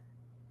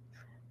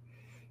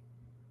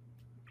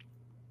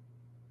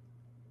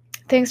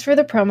 Thanks for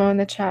the promo in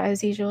the chat,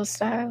 as usual,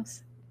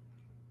 Styles.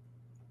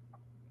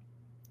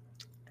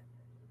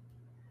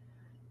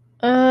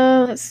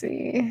 Let's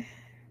see.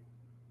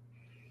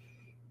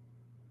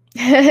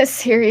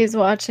 Siri's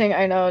watching.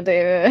 I know,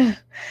 David.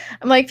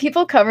 I'm like,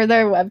 people cover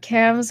their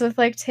webcams with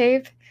like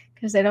tape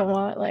because they don't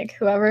want like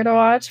whoever to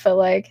watch, but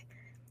like,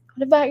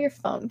 what about your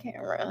phone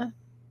camera?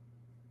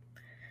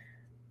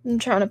 I'm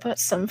trying to put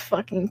some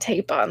fucking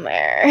tape on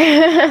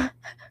there.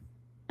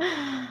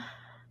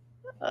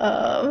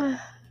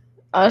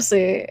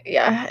 Honestly,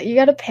 yeah, you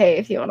gotta pay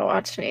if you want to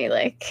watch me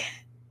like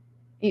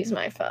use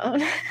my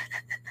phone.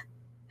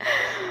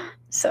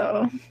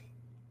 So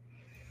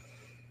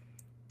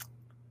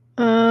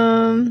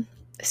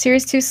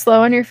Siri's too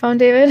slow on your phone,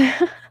 David.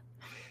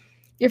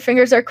 Your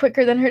fingers are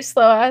quicker than her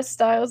slow ass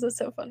Styles. That's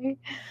so funny.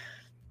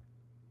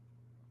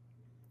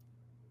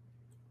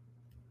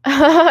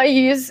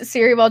 You use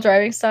Siri while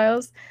driving,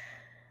 Styles.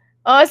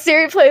 Oh,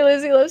 Siri, play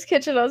Lizzie Loves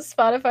Kitchen on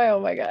Spotify. Oh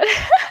my god.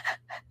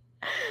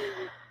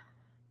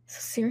 So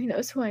Siri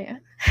knows who I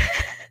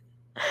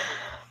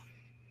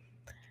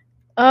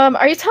am.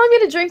 Are you telling me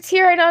to drink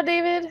tea right now,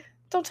 David?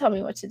 Don't tell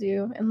me what to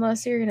do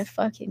unless you're gonna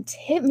fucking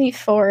tip me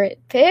for it,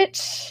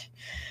 bitch.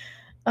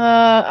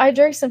 I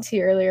drank some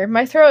tea earlier.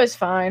 My throat is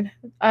fine.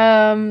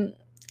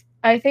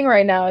 I think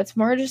right now it's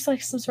more just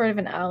like some sort of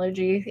an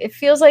allergy. It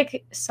feels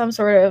like some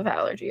sort of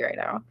allergy right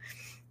now.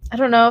 I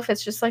don't know if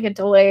it's just like a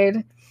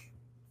delayed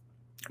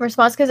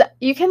response because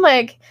you can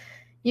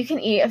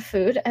eat a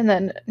food and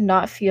then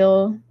not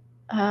feel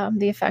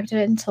the effect of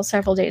it until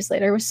several days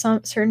later with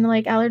some certain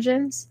like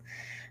allergens.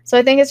 So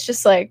I think it's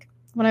just like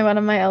when I went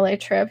on my LA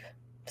trip,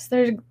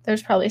 so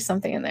there's probably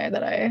something in there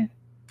that I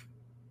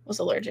was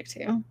allergic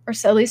to or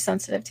at least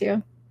sensitive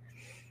to.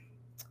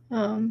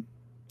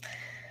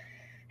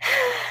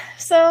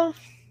 So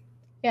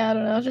yeah, I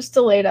don't know, just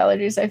delayed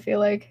allergies, I feel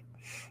like.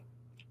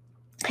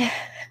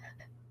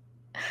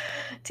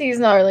 Tea's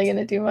not really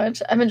gonna do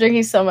much. I've been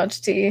drinking so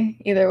much tea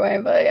either way,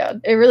 but yeah,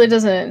 it really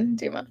doesn't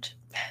do much.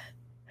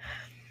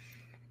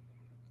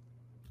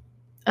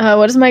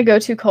 What is my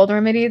go-to cold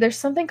remedy? There's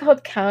something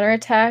called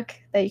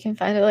Counterattack that you can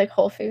find at like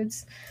Whole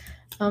Foods.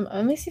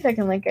 Let me see if I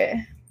can link it.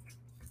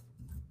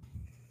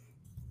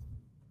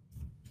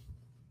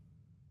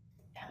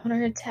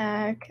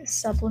 Counterattack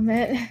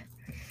supplement.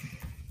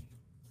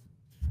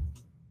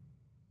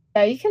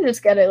 Yeah, you can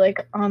just get it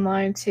like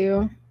online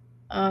too.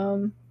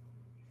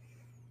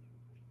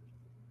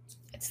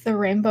 It's the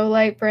Rainbow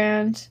Light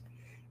brand.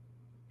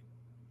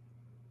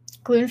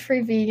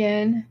 Gluten-free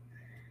vegan.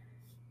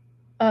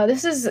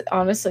 This is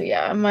honestly,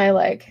 yeah, my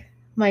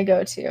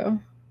go-to.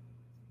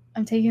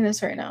 I'm taking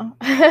this right now.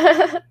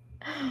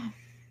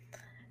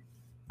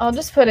 I'll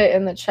just put it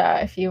in the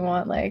chat if you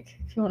want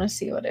to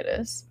see what it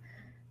is.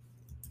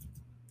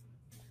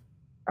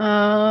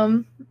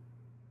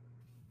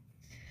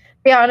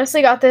 Yeah,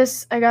 honestly got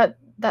this. I got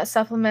that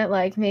supplement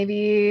like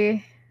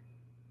maybe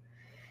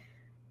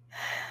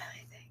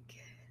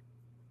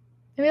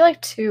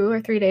like 2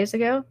 or 3 days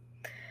ago.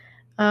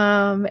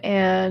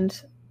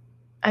 And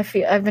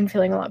I've been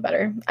feeling a lot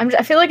better.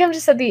 I feel like I'm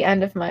just at the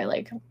end of my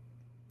like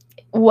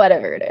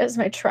whatever it is,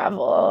 my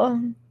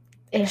travel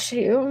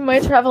issue, my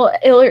travel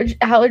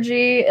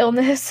allergy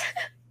illness.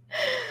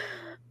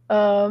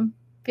 Yeah,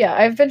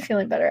 I've been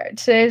feeling better.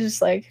 Today is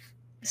just like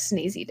a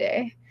sneezy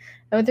day.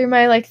 I went through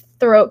my like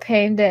throat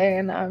pain day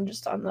and now I'm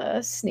just on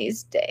the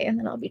sneeze day and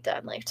then I'll be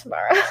done like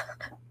tomorrow.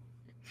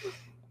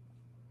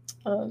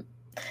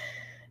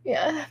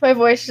 Yeah, my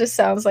voice just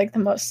sounds like the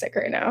most sick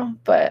right now,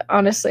 but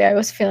honestly, I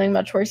was feeling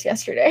much worse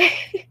yesterday.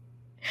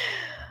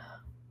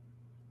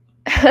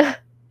 But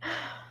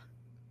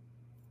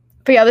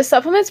yeah, the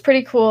supplement's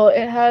pretty cool.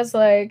 It has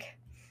like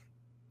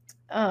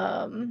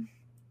some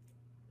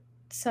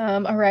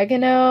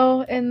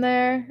oregano in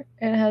there.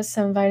 It has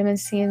some vitamin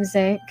C and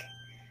zinc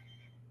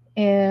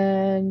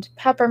and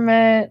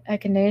peppermint,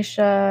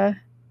 echinacea,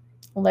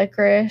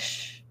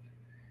 licorice.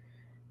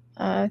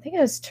 I think it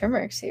has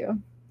turmeric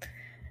too.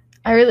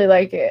 I really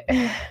like it.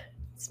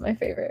 It's my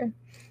favorite.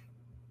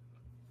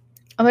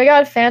 Oh my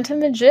god, Phantom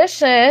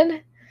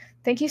Magician.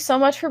 Thank you so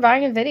much for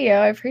buying a video.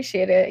 I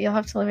appreciate it. You'll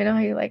have to let me know how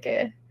you like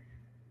it.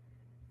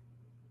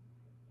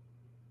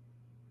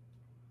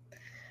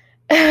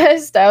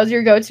 Styles,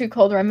 your go-to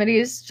cold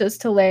remedies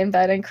just to lay in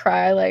bed and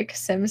cry like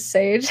Sims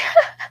Sage.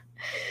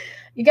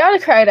 You gotta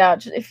cry it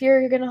out. If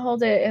you're gonna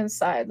hold it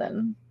inside,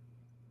 then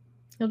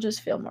you'll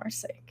just feel more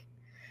sick.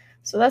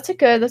 So that's a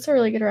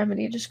really good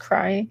remedy, just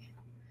crying.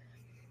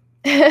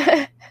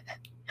 The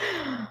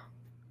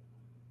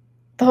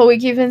whole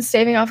week you've been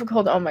staving off a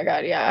cold. Oh my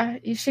god, yeah.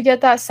 You should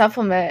get that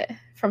supplement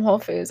from Whole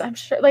Foods. I'm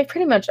sure like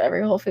pretty much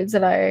every Whole Foods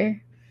that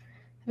I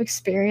have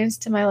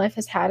experienced in my life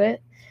has had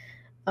it.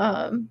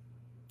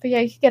 But yeah,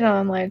 you can get it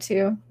online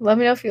too. Let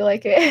me know if you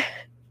like it.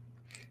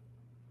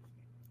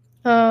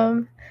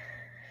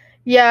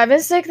 Yeah, I've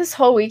been sick this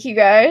whole week, you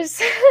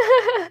guys.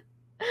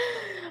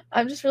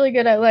 I'm just really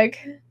good at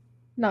like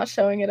not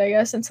showing it, I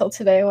guess, until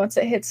today once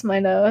it hits my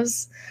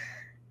nose.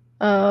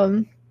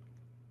 But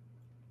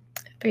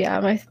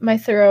yeah, my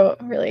throat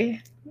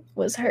really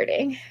was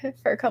hurting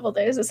for a couple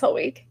days this whole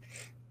week.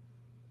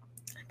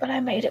 But I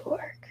made it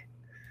work.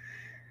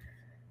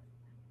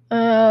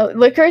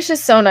 Licorice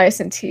is so nice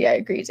in tea. I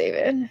agree,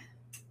 David.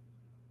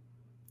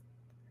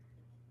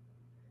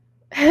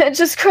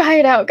 Just cry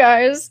it out,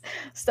 guys.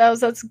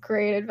 Styles, that's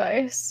great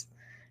advice.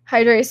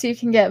 Hydrate so you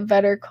can get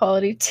better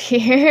quality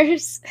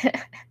tears.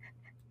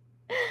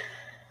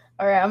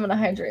 All right, I'm gonna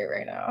hydrate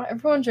right now.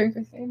 Everyone drink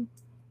with me.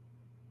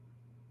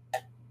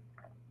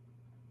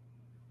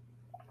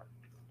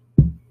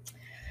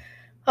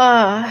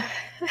 Oh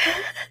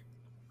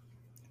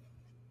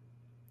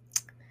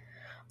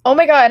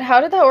my god,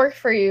 how did that work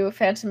for you,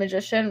 Phantom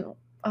Magician?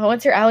 Oh,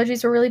 once your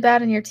allergies were really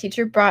bad and your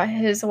teacher brought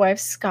his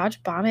wife's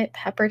Scotch bonnet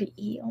pepper to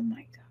eat. Oh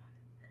my god.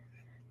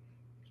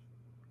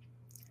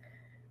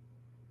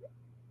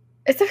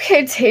 It's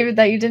okay, David,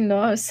 that you didn't know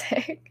I was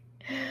sick.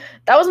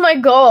 That was my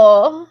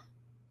goal.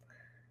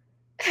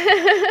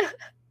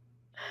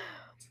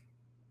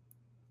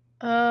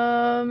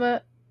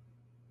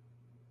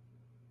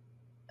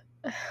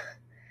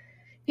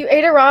 You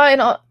ate it raw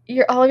and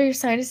all of your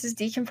sinuses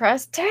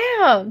decompressed?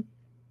 Damn!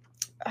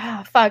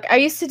 Ah, fuck. I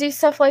used to do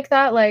stuff like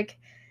that, like,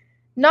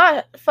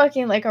 not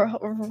fucking like a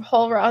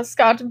whole raw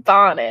Scotch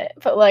bonnet,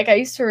 but like I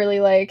used to really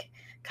like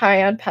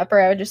cayenne pepper.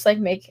 I would just like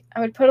I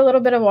would put a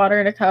little bit of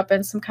water in a cup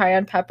and some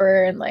cayenne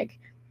pepper and like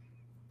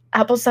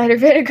apple cider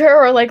vinegar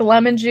or like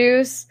lemon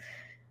juice.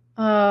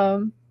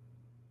 And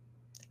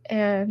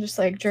just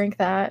like drink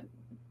that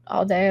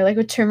all day, like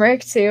with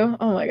turmeric too.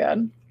 Oh my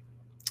god.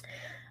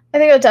 I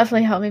think it would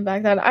definitely help me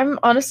back then. I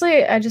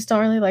just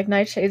don't really like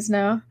nightshades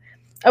now.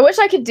 I wish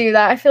I could do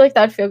that. I feel like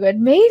that'd feel good.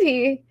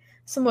 Maybe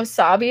some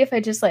wasabi if I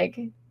just like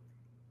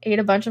ate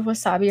a bunch of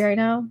wasabi right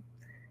now.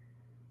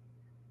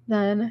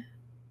 Then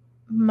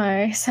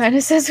my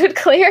sinuses would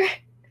clear.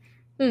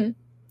 I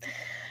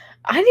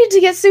need to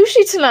get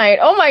sushi tonight.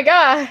 Oh my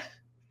god.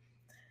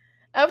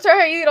 After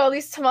I eat all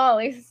these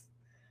tamales.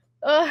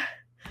 I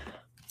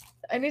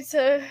need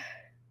to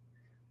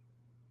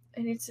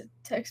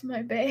text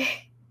my bae.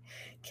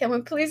 Can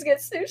we please get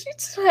sushi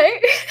tonight?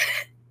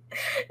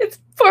 It's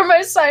for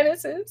my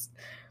sinuses.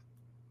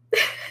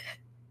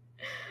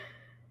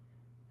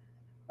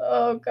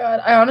 Oh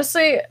god. I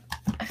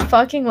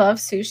fucking love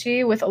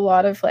sushi with a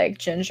lot of like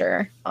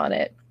ginger on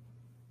it.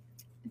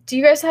 Do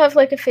you guys have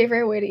like a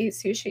favorite way to eat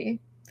sushi?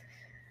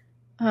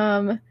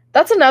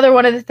 That's another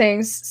one of the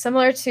things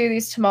similar to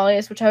these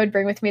tamales, which I would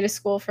bring with me to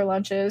school for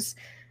lunches.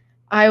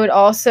 I would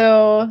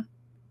also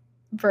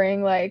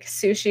bring like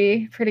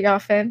sushi pretty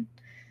often.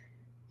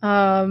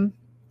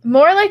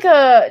 More like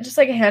just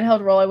like a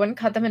handheld roll. I wouldn't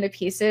cut them into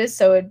pieces,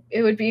 so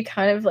it would be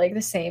kind of like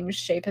the same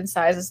shape and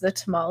size as the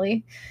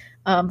tamale,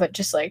 but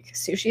just like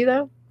sushi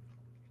though.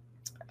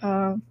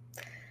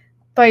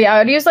 But yeah, I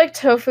would use like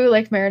tofu,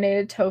 like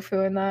marinated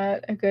tofu in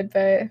that a good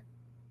bit.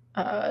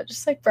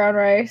 Just like brown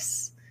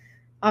rice,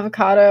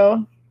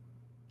 avocado,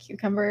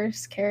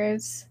 cucumbers,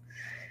 carrots.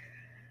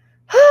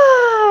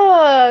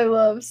 I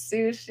love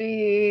sushi.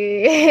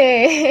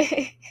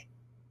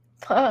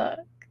 Fuck.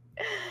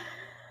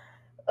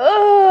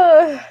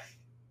 Ugh.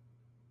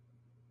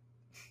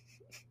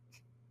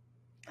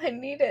 I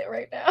need it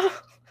right now.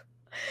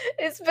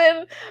 It's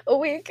been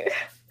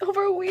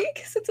over a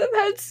week since I've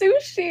had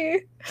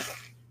sushi.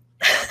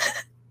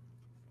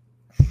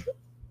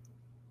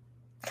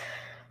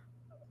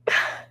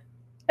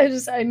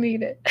 I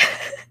need it.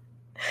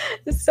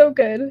 It's so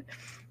good.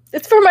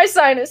 It's for my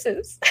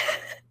sinuses.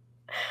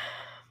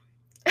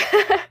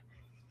 I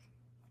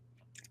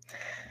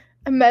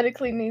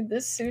medically need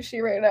this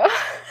sushi right now.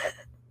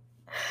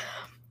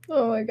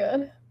 Oh my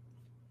god.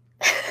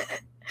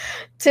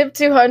 Tip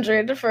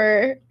 $200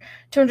 for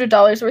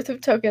 $200 worth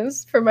of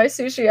tokens for my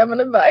sushi I'm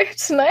gonna buy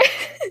tonight.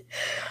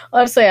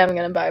 Honestly, I'm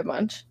gonna buy a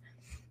bunch.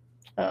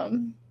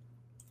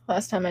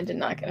 Last time I did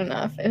not get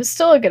enough. It was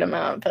still a good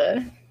amount, but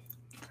it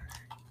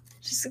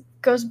just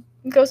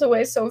goes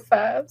away so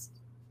fast.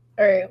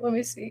 All right, let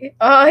me see.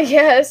 Oh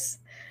yes,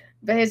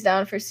 Bay's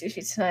down for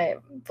sushi tonight.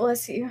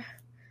 Bless you.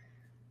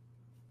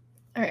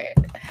 All right.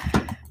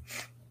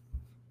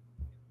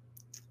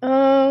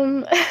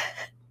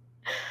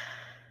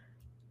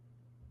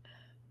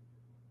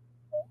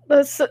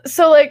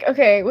 So like,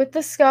 okay, with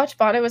the Scotch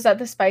bonnet, was that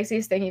the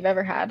spiciest thing you've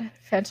ever had,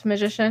 Phantom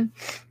Magician?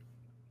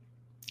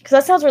 Because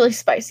that sounds really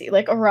spicy.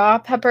 Like a raw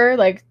pepper,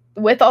 like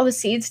with all the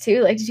seeds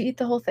too. Like, did you eat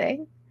the whole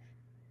thing?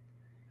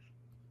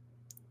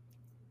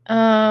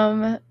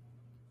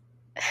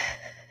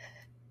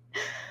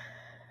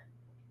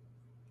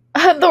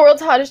 The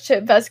world's hottest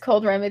chip, best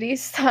cold remedy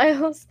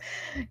styles.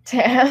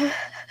 Damn.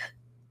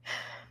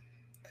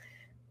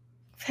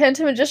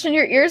 Phantom Magician,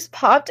 your ears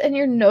popped and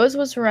your nose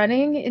was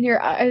running and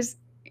your eyes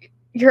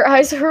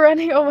were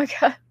running. Oh my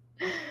god.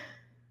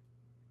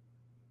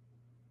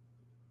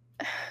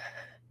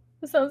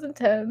 This sounds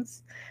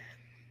intense.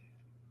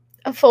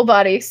 A full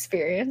body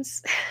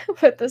experience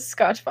with the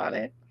Scotch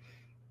bonnet.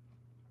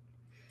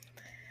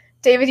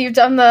 David, you've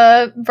done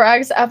the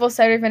Bragg's apple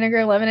cider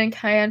vinegar, lemon, and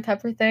cayenne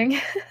pepper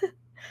thing.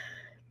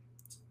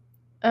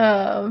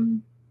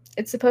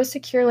 It's supposed to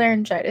cure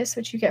laryngitis,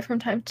 which you get from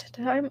time to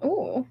time.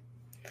 Ooh.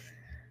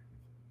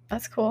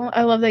 That's cool.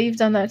 I love that you've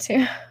done that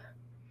too.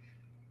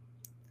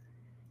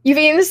 You've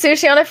eaten the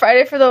sushi on a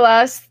Friday for the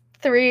last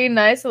 3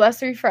 nights, the last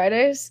 3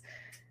 Fridays?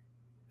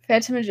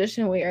 Phantom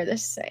Magician, we are the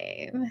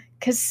same.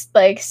 Because,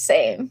 like,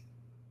 same.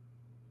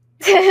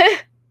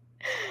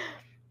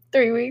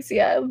 3 weeks,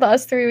 yeah.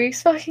 Last 3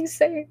 weeks, fucking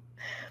same.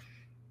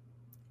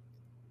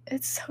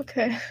 It's so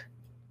good.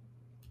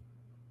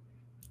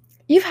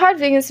 You've had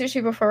vegan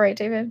sushi before, right,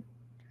 David?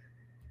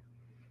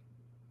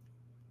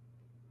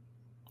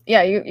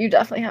 Yeah, you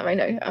definitely have. I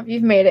know you have.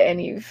 You've made it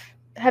and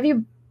have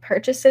you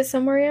purchased it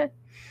somewhere yet?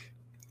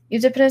 You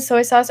dip it in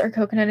soy sauce or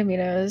coconut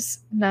aminos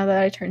now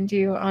that I turned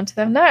you onto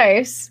them.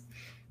 Nice.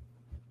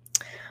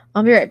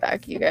 I'll be right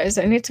back, you guys.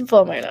 I need to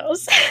blow my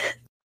nose.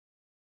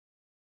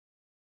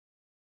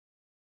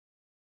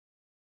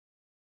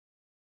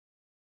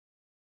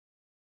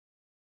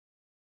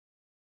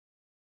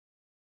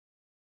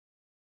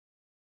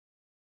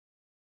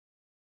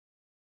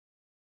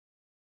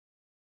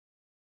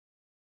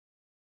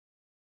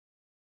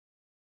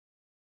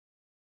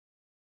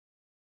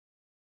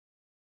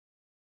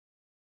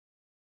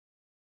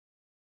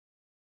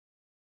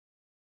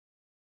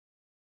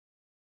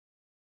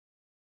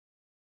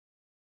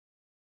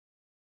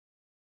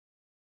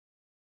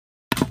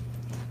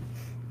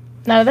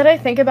 Now that I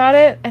think about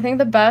it, I think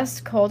the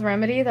best cold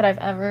remedy that I've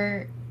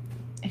ever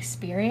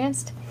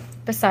experienced,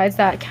 besides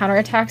that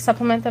counterattack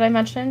supplement that I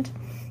mentioned,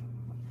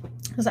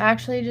 was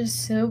actually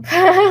just soup.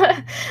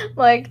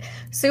 Like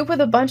soup with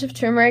a bunch of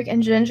turmeric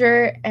and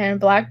ginger and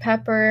black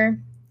pepper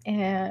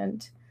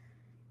and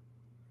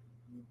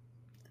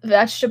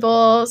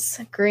vegetables,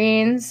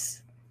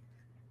 greens.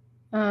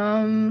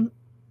 Yeah,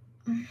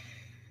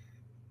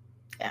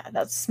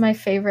 that's my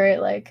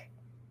favorite, like,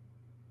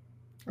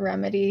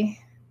 remedy.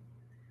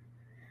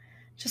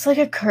 Just like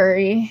a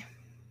curry.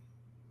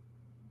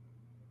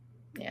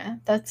 Yeah,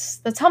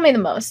 that's helped me the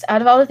most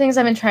out of all the things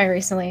I've been trying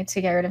recently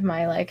to get rid of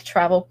my, like,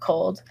 travel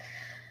cold.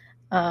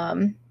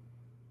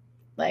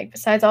 Like,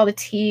 besides all the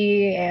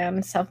tea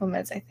and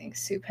supplements, I think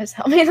soup has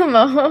helped me the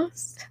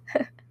most.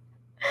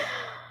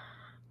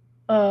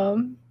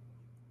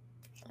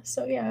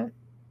 So yeah.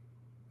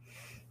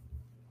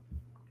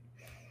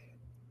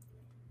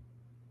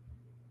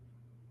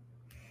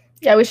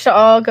 Yeah, we should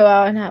all go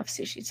out and have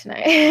sushi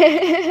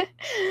tonight.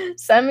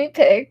 Send me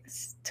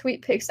pics.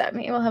 Tweet pics at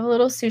me. We'll have a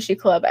little sushi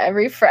club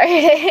every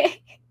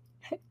Friday.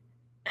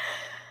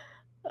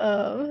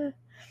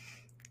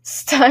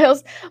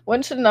 Styles,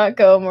 one should not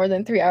go more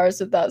than 3 hours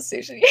without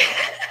sushi.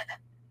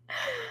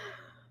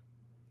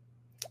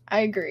 I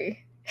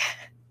agree.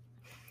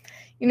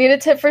 You need a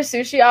tip for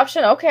sushi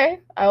option? Okay,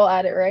 I will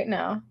add it right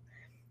now.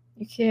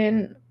 You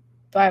can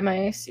buy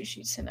my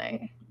sushi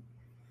tonight.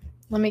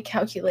 Let me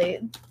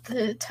calculate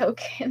the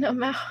token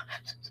amount.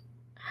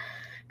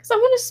 Because I'm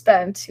going to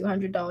spend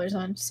 $200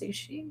 on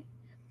sushi.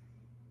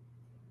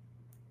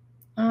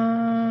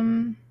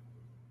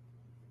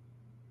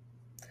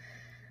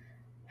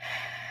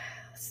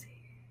 Let's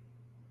see.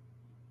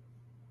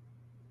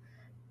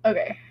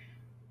 Okay.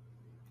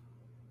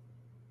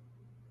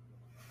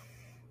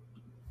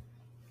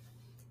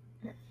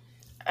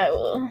 I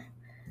will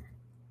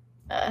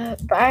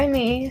buy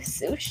me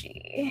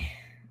sushi.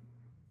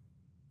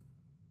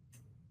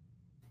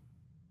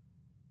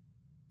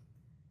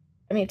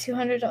 I mean,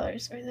 $200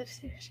 worth of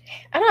sushi.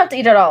 I don't have to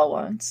eat it all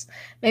at once.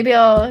 Maybe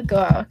I'll go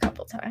out a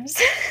couple times.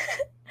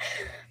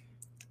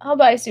 I'll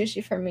buy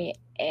sushi for me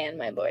and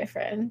my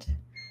boyfriend.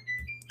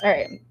 All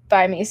right,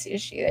 buy me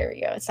sushi. There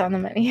we go. It's on the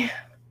menu.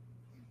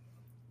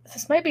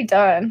 This might be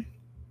done.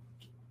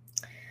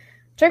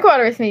 Drink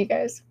water with me, you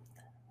guys.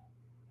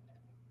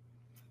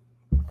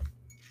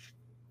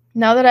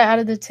 Now that I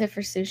added the tip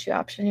for sushi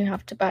option, you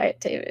have to buy it,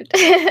 David.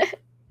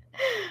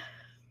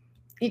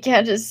 You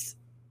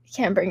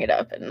can't bring it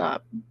up and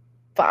not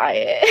buy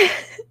it.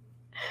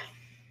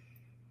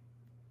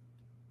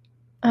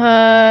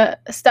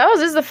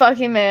 Styles is the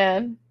fucking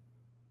man.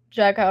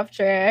 Jack off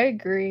Trey, I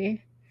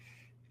agree.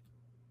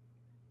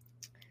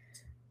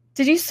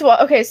 Did you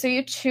swallow? Okay, so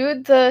you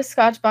chewed the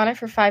Scotch bonnet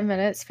for 5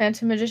 minutes.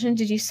 Phantom Magician,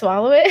 did you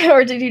swallow it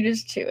or did you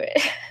just chew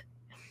it?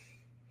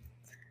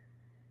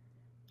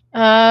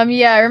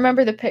 Yeah, I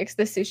remember the pics,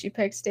 the sushi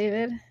pics,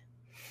 David.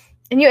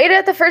 And you ate it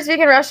at the first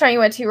vegan restaurant you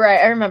went to, right?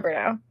 I remember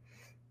now.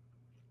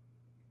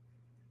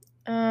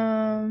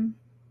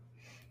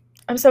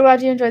 I'm so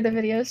glad you enjoyed the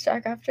videos,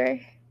 Jack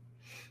after.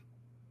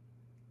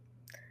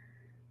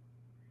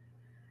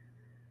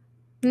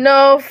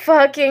 No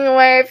fucking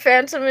way,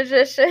 Phantom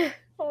Magician.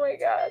 Oh my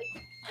god.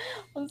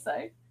 One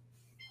sec.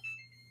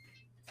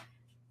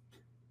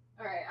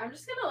 Alright, I'm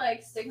just gonna,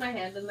 like, stick my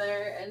hand in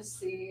there and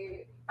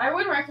see. I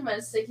wouldn't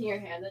recommend sticking your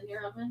hand in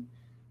your oven,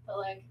 but,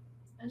 like,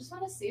 I just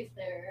want to see if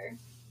they're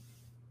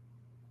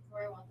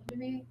where I want them to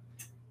be.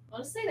 I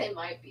want to say they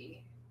might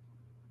be.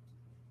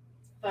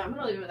 But I'm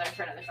going to leave it there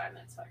for another 5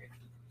 minutes.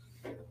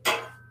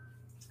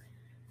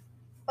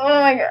 Oh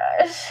my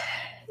gosh.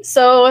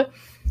 So,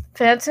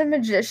 Phantom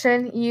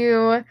Magician,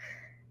 you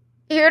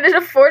did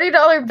a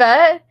 $40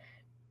 bet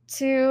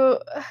to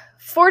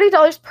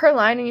 $40 per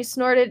line, and you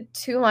snorted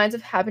 2 lines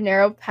of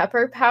habanero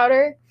pepper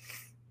powder.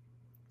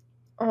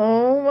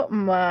 Oh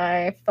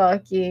my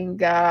fucking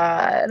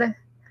god.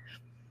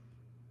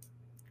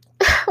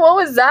 What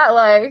was that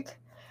like?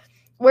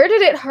 Where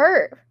did it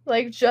hurt?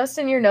 Like, just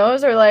in your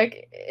nose, or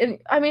like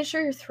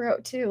sure, your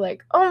throat too.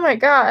 Like, oh my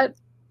god.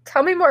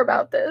 Tell me more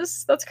about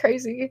this. That's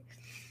crazy.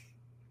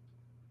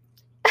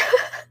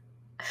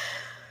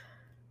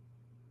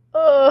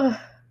 Ugh.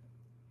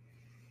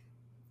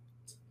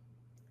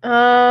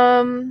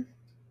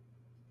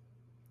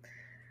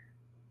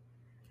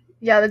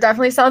 Yeah, that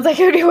definitely sounds like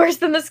it would be worse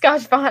than the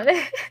Scotch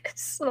bonnet.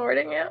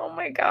 Snorting it. Oh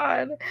my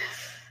god.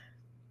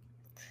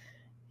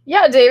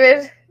 Yeah,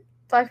 David.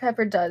 Black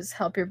pepper does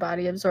help your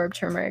body absorb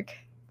turmeric.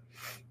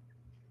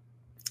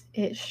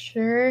 It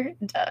sure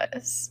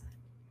does.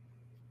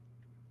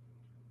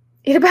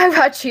 Eat a bag of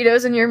hot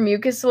Cheetos and your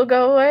mucus will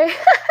go away.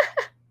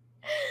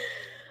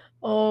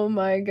 Oh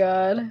my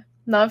god.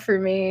 Not for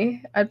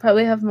me. I'd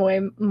probably have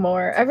way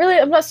more.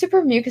 I'm not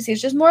super mucusy.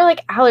 It's just more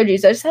like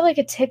allergies. I just have like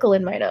a tickle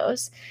in my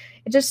nose.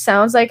 It just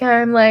sounds like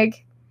I'm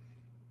like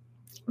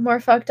more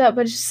fucked up,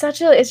 but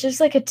it's just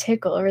like a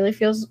tickle. It really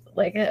feels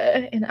like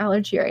an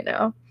allergy right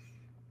now.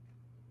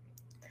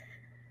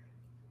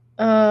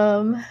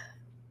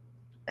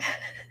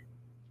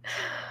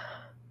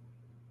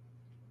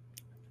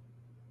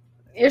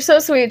 You're so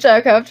sweet,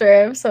 Jack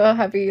After. I'm so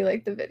happy you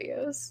like the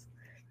videos.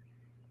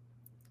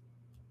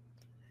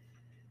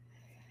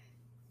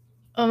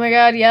 Oh my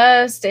god,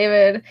 yes,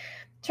 David.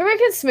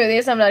 Turmeric and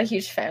smoothies I'm not a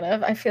huge fan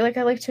of. I feel like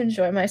I like to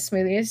enjoy my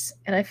smoothies,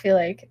 and I feel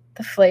like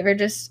the flavor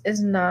just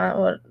is not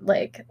what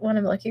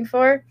I'm looking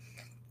for.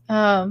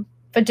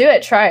 But do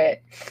it, try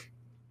it.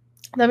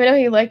 Let me know how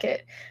you like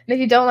it. And if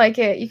you don't like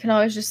it, you can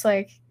always just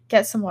like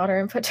get some water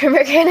and put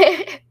turmeric in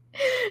it.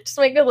 Just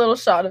make a little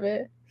shot of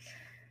it.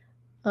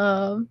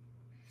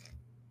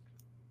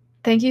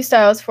 Thank you,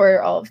 Styles,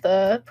 for all of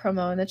the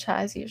promo in the chat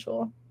as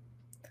usual.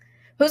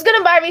 Who's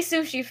gonna buy me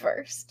sushi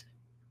first?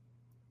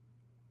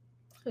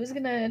 Who's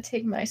gonna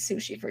take my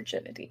sushi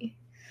virginity?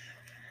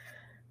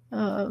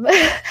 Oh,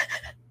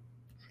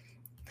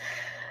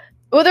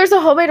 there's a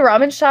homemade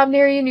ramen shop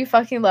near you and you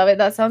fucking love it.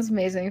 That sounds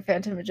amazing,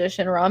 Phantom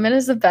Magician. Ramen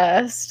is the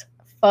best.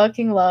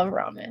 Fucking love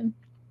ramen.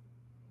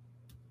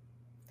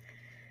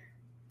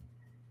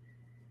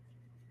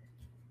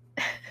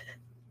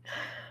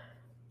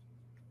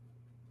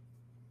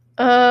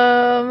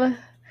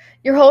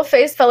 Your whole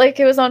face felt like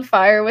it was on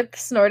fire with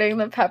snorting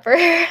the pepper.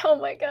 Oh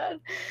my god.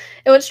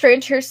 It went straight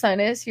into your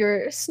sinus. You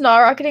were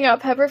snot rocketing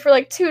out pepper for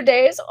like 2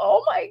 days.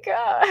 Oh my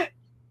god.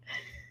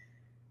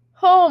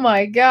 Oh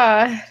my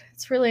god.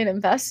 It's really an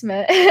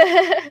investment.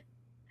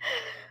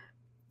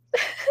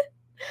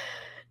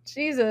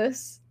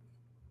 Jesus.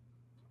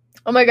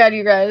 Oh my god,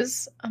 you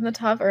guys. I'm the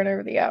top earner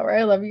of the hour.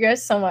 I love you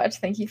guys so much.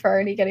 Thank you for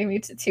already getting me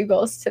to 2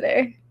 goals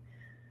today.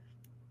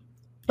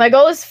 My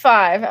goal is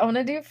 5. I want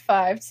to do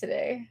 5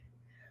 today.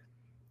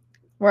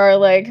 Where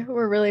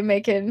we're really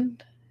making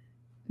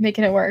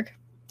it work.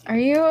 Are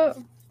you?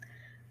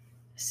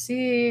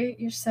 See,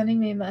 you're sending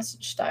me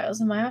message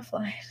styles. Am I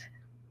offline?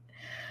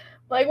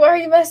 Like, why are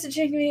you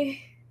messaging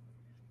me?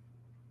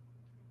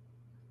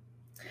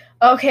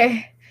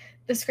 Okay,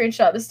 the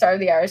screenshot, the start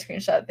of the hour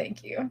screenshot.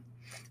 Thank you.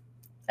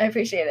 I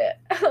appreciate it.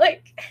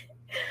 Like,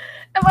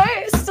 am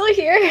I still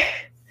here?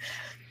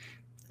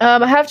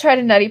 I have tried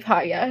a nutty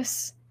pot.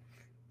 Yes.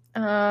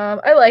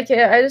 I like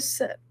it.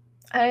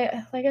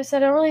 Like I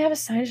said, I don't really have a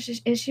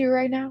sinus issue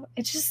right now.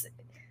 It's just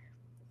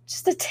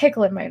a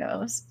tickle in my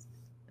nose.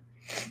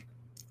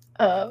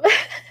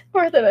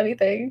 More than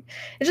anything,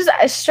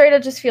 it straight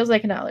up just feels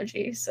like an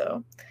allergy.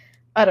 So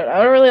I don't know.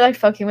 I don't really like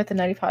fucking with the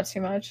nutty pot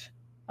too much.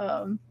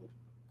 I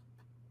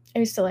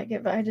used to like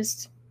it, but I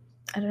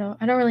don't know.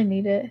 I don't really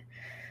need it.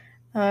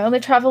 I only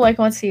travel like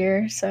once a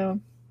year, so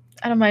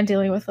I don't mind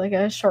dealing with like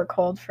a short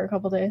cold for a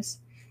couple days.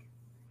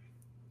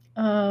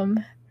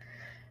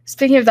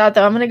 Speaking of that,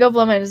 though, I'm gonna go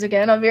blow my nose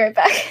again. I'll be right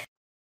back.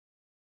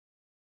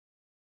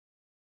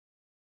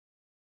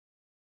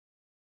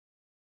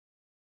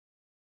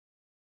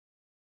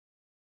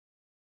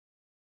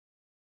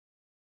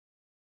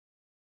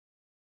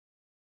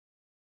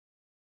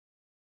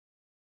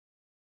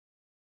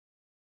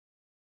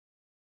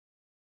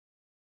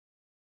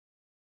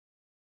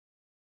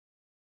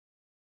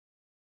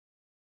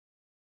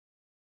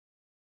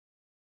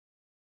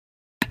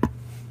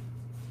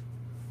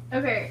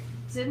 Okay,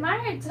 did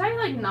I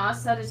like not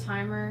set a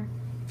timer?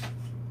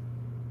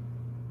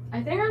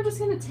 I think I'm just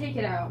gonna take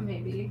it out,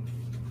 maybe.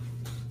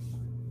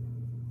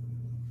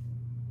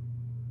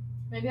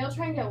 Maybe I'll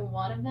try and get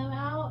one of them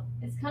out.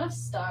 It's kind of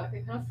stuck.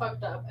 It kind of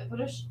fucked up.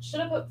 I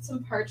should have put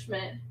some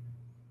parchment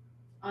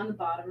on the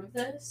bottom of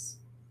this.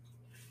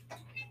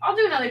 I'll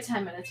do another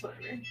 10 minutes,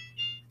 whatever.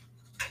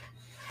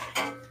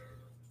 But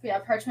yeah,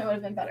 parchment would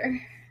have been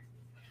better.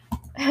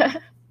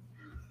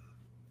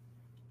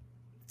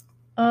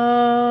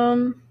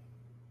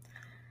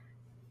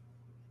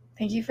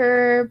 Thank you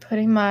for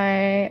putting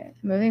my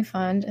moving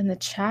fund in the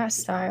chat,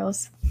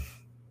 Styles.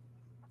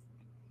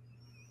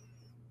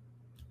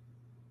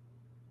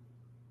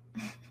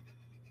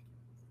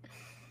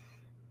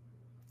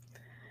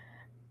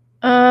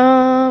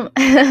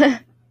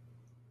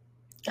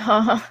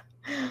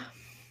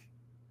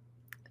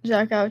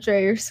 Jack out,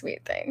 Dre, your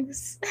sweet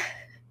things.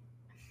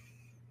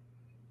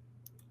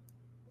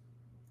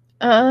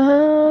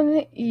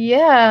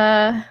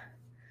 Yeah.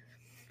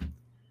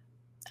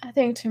 I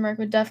think turmeric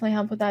would definitely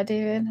help with that,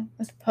 David.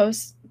 With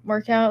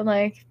post-workout,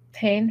 like,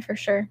 pain, for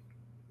sure.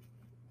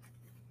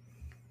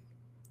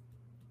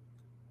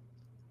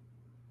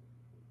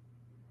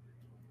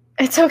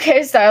 It's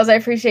okay, Styles. I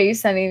appreciate you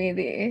sending me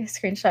the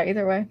screenshot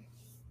either way.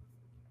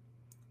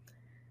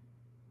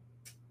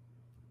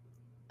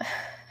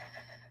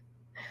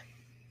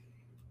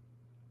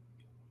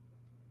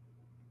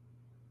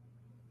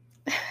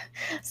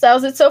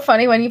 Styles, it's so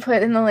funny when you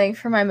put in the link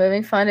for my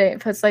moving fund,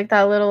 it puts like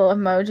that little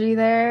emoji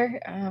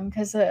there,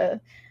 because the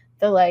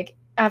like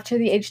after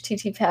the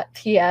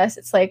HTTPS,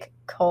 it's like :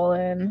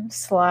 and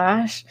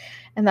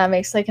that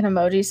makes like an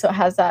emoji, so it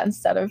has that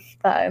instead of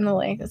that in the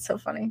link. It's so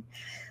funny.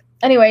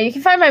 Anyway, you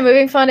can find my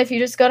moving fund if you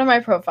just go to my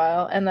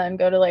profile and then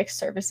go to like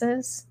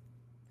services.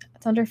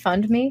 It's under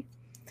Fund Me,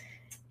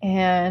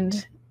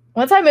 and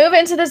once I move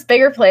into this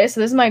bigger place, so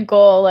this is my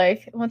goal.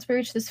 Like once we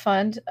reach this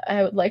fund,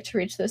 I would like to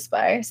reach this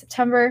by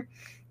September.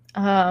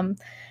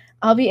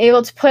 I'll be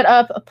able to put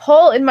up a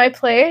poll in my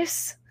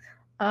place,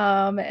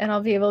 and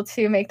I'll be able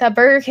to make that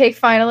burger cake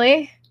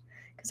finally,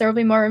 because there will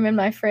be more room in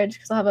my fridge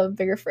because I'll have a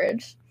bigger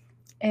fridge.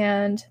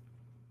 And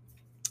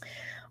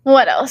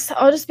what else?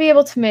 I'll just be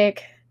able to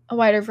make a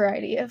wider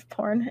variety of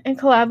porn and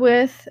collab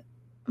with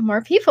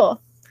more people.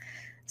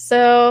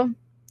 So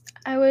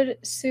I would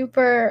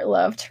super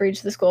love to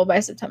reach this goal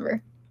by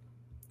September.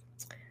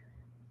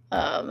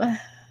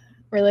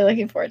 Really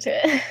looking forward to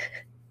it.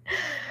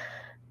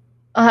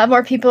 I'll have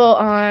more people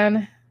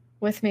on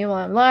with me while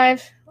I'm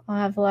live. I'll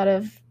have a lot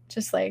of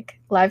just like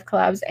live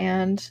collabs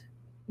and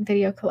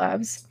video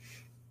collabs.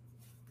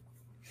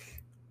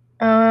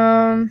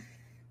 All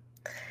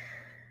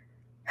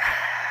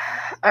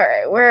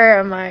right, where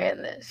am I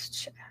in this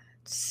chat?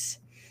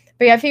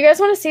 But yeah, if you guys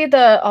want to see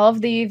all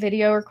of the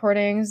video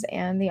recordings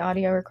and the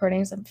audio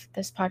recordings of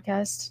this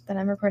podcast that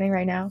I'm recording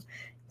right now,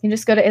 you can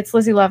just go to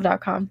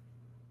itslizzielove.com.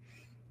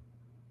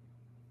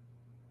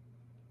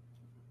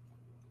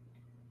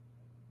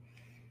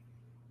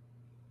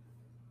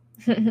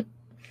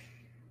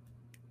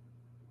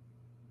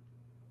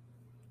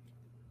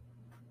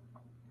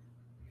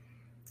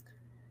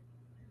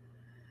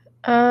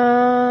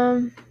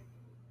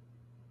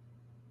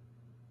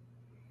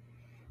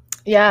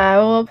 Yeah, I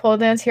will pole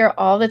dance here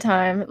all the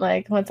time,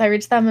 like once I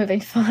reach that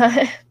moving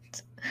fund.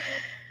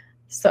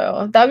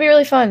 So that would be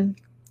really fun.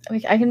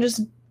 I can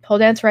just pole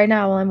dance right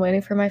now while I'm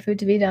waiting for my food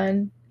to be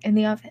done in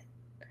the oven.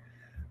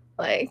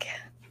 Like,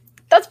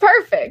 that's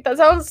perfect. That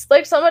sounds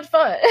like so much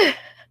fun.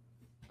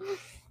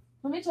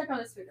 Let me check on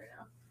this food right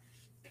now.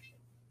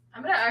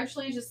 I'm gonna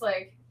actually just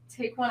like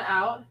take one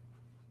out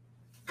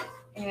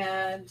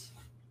and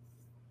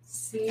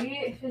see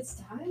if it's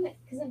done,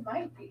 because it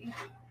might be,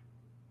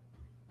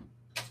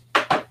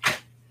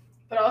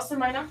 but also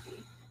might not be.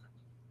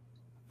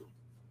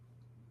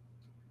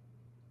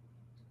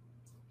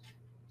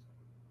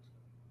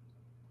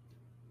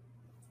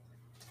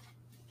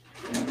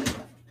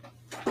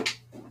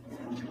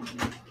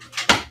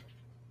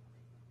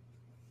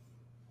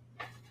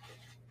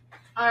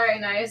 All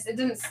right, nice. It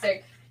didn't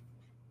stick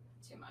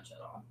too much at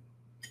all.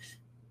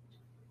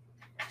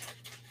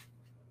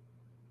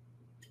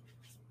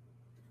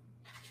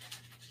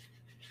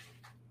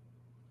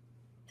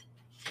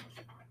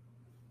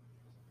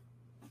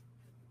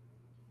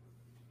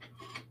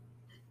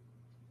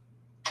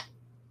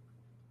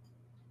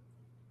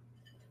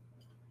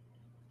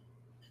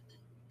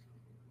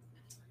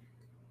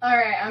 All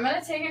right, I'm going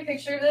to take a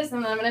picture of this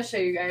and then I'm going to show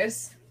you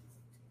guys.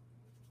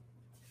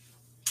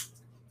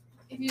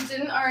 If you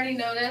didn't already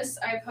notice,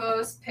 I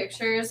post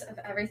pictures of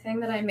everything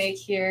that I make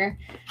here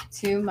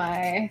to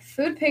my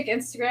food pic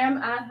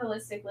Instagram at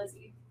Holistic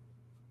Lizzie.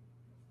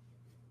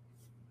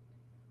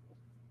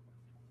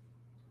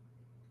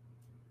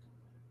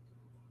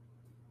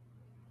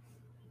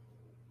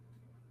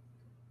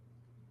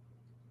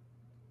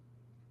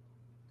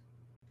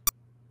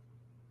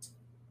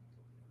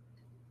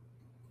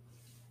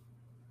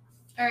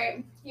 All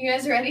right, you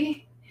guys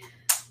ready?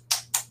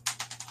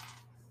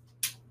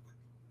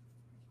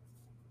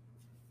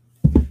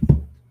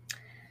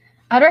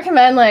 I'd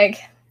recommend like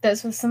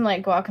this with some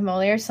like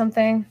guacamole or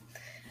something,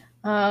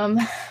 and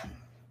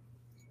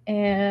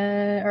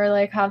or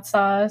like hot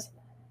sauce.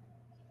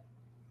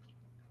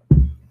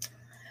 But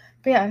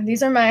yeah,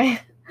 these are my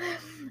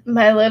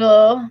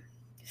little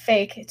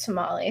fake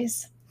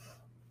tamales.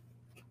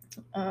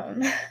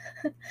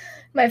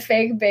 My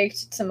fake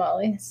baked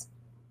tamales.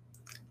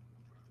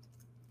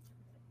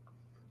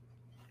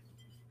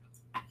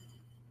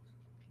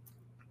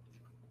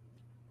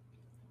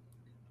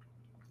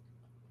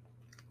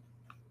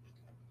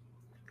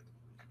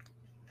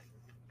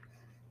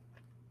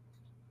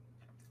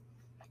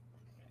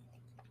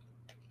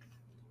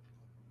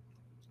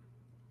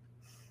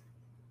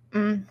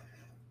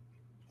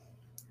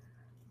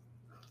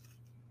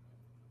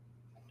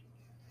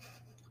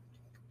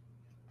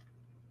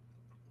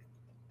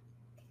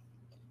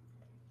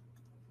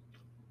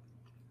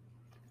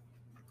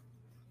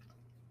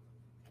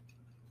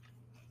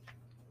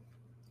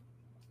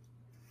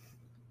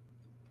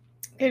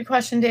 Good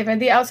question, David.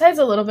 The outside's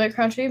a little bit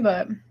crunchy,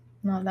 but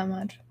not that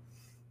much.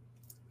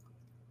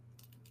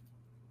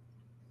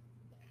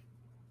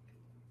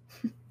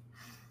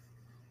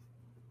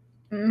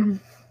 Mm.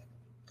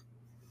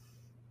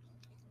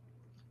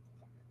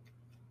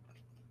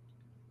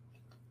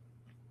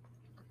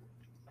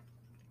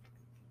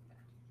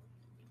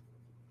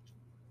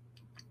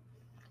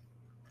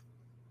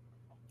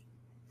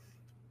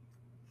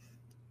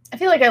 I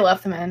feel like I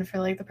left them in for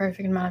like the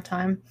perfect amount of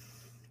time.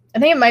 I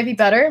think it might be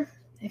better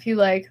if you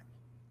like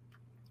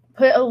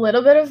put a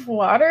little bit of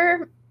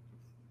water,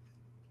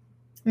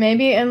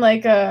 maybe in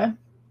like a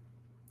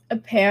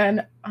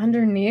pan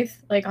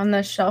underneath, like on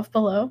the shelf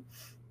below,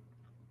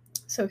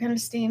 so it kind of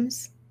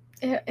steams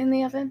in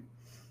the oven.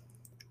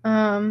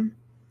 That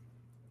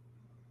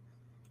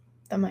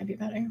might be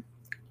better.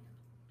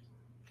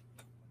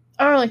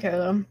 I don't really care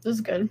though. This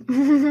is good.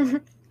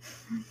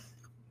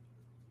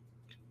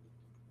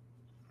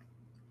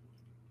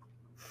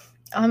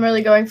 All I'm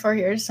really going for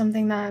here is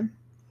something that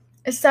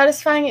is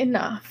satisfying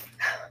enough.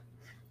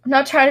 I'm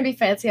not trying to be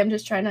fancy. I'm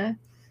just trying to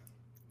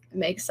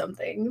make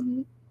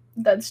something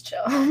that's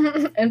chill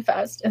and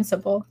fast and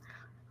simple.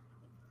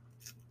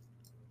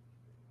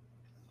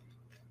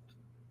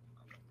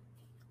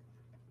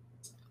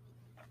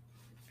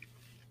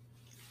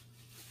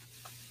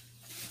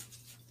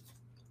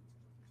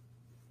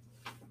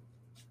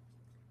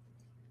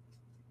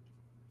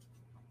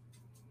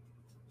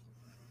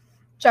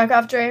 Jack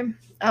off, Dre.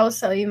 I will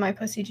sell you my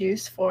pussy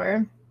juice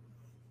for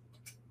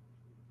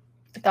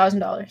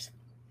 $1,000.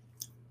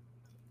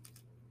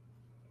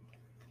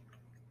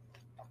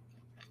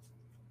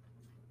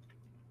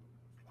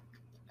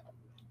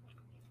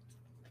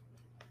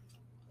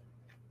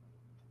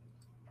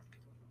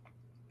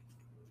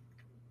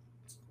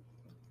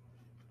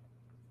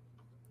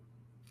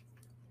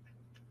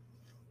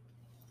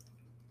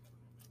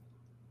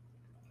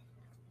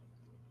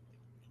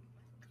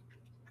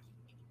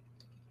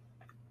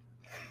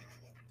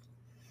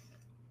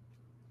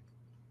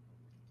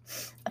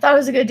 I thought it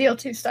was a good deal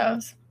too,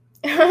 Styles.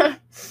 I'm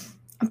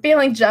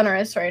feeling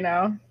generous right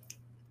now.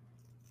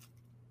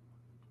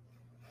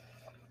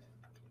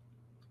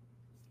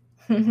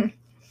 If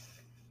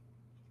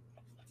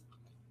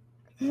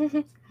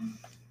you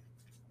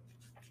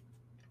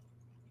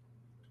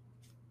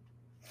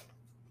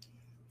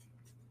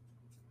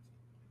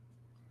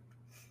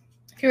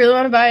really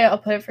want to buy it, I'll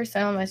put it for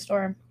sale in my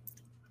store.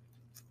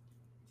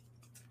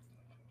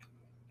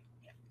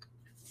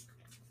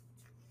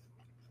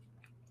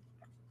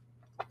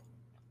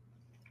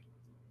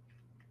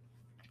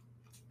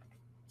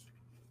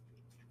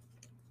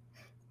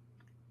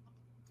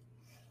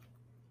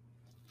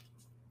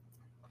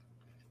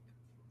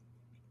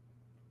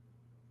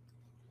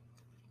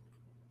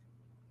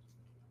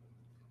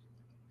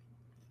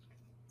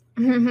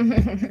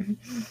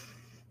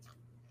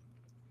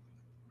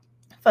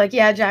 Like,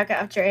 yeah, Jack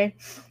after.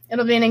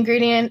 It'll be an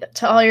ingredient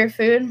to all your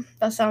food.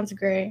 That sounds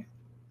great.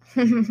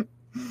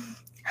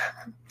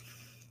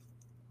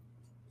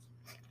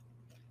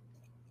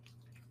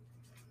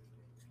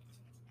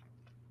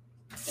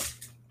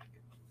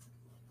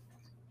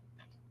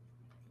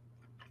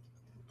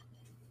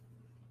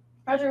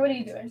 Roger, what are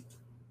you doing?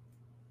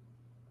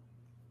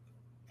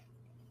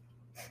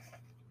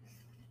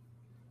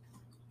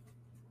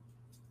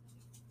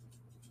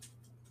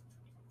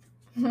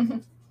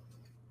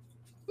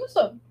 What's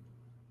up?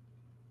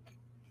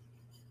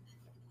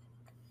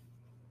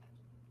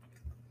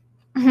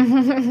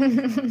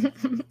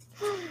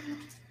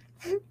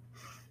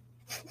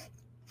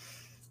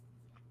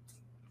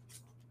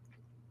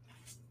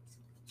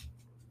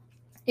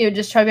 You would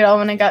just chug it all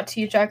when it got to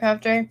you, Jack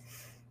after.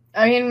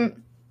 I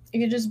mean, you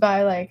could just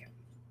buy like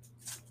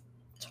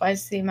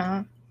twice the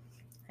amount,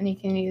 and you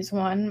can use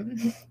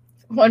one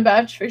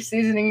batch for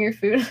seasoning your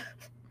food,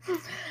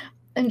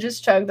 and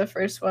just chug the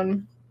first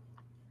one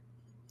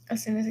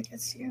as soon as it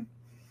gets to you.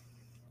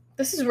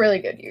 This is really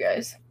good, you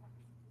guys.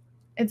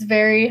 It's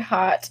very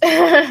hot.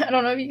 I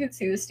don't know if you can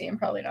see the steam,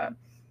 probably not.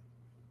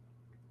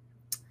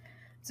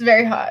 It's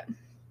very hot.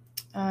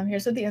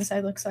 Here's what the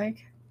inside looks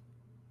like.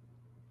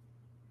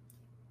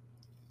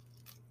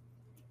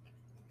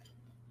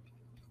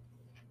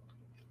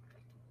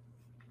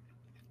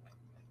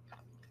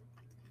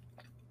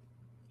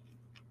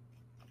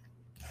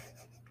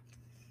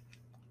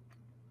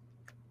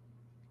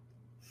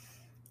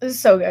 This is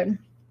so good.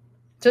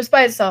 Just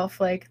by itself,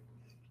 like,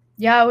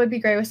 yeah, it would be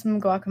great with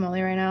some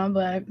guacamole right now,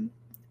 but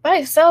by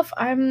itself,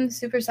 I'm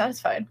super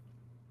satisfied.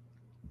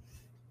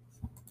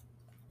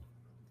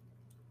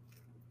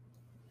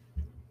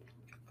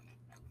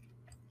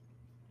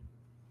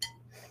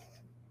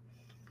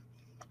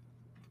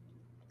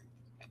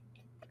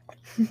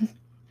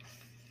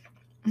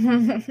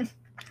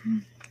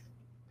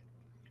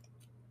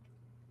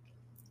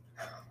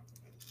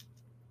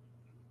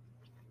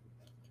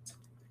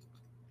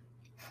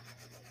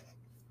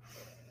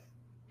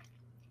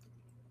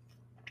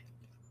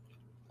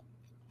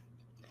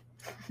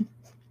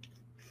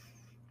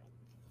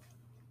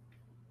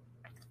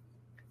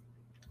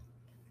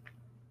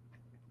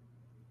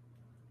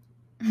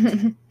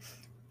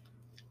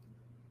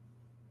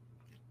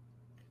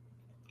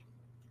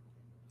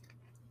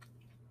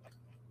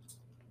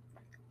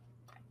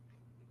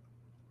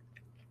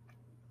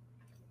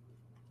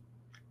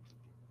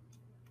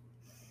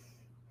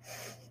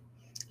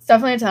 It's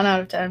definitely a 10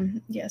 out of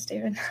 10. Yes,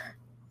 David.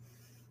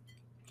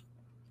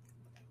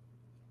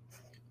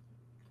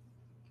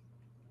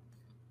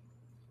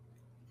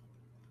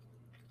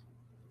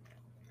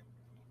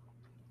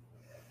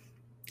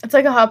 It's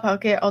like a Hot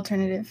Pocket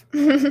alternative.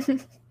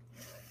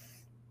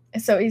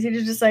 It's so easy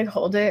to just like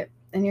hold it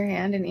in your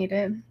hand and eat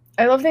it.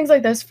 I love things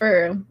like this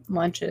for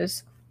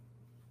lunches.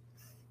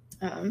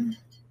 It's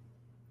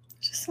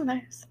just so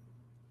nice.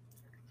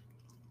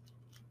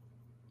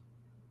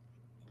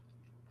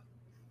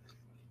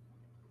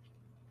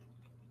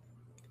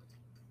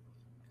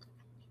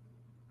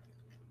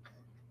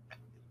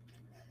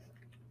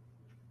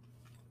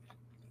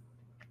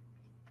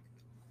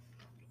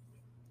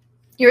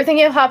 You were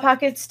thinking of Hot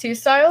Pockets 2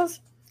 styles?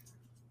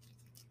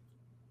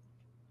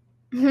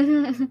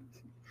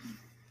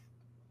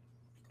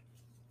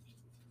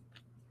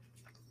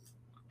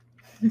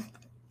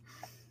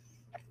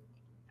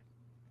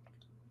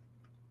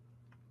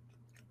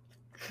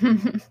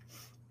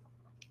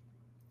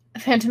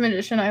 Phantom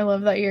Edition, I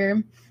love that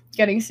you're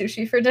getting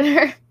sushi for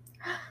dinner.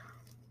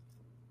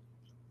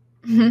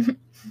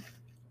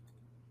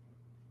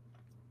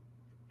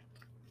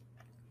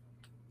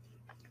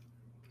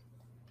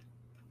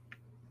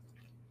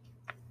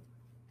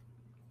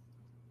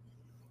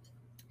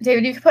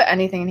 David, you could put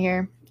anything in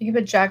here. You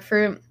could put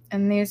jackfruit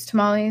in these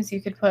tamales.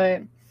 You could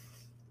put,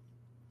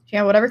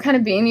 whatever kind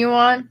of bean you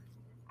want.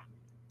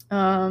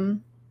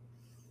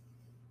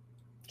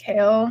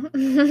 Kale.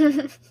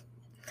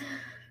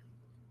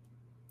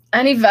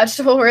 Any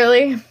vegetable,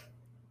 really.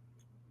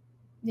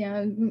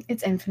 Yeah,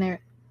 it's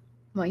infinite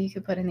what you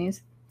could put in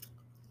these.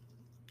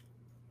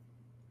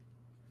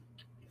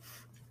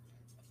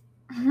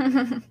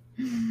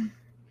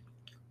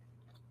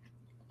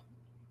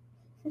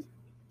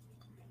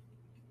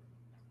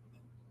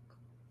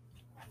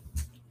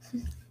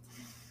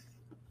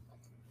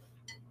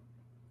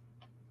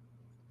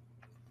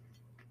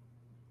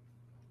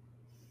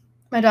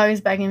 My dog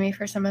is begging me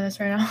for some of this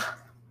right now.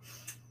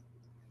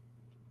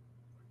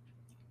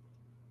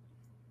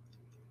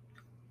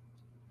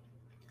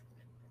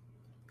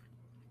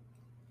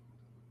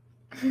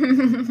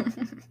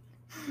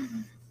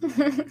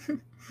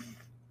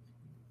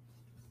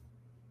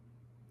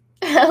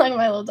 I like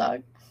my little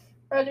dog.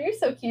 Roger, you're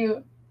so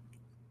cute.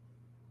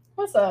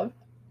 What's up?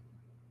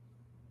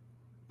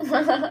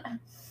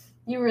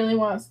 You really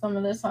want some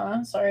of this,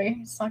 huh? Sorry,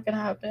 it's not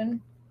gonna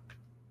happen.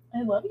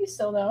 I love you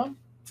still, though.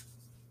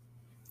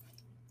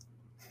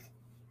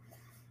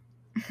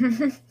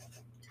 I'm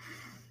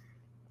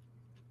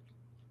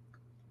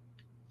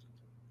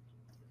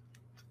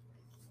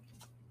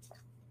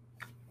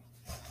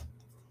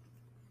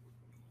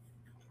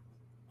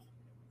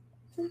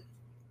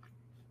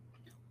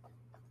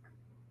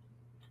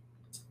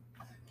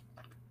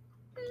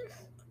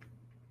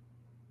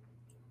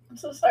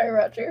so sorry,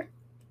 Roger.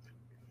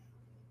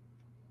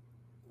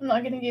 I'm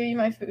not gonna give you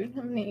my food.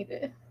 I'm gonna eat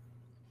it.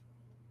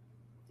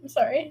 I'm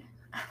sorry.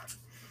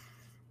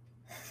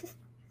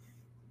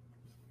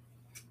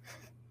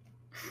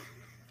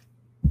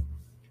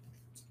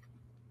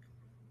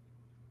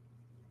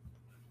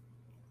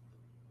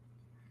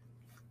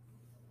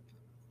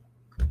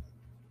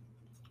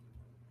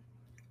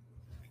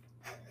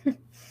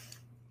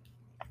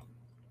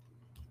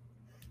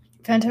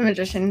 Phantom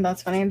Magician,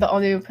 that's funny. The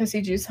all-new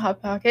Pussy Juice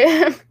Hot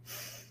Pocket.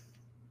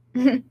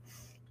 And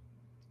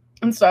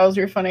Styles,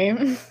 you're funny.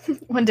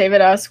 When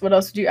David asked, what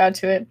else would you add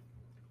to it?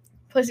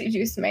 Pussy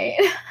Juice, mate.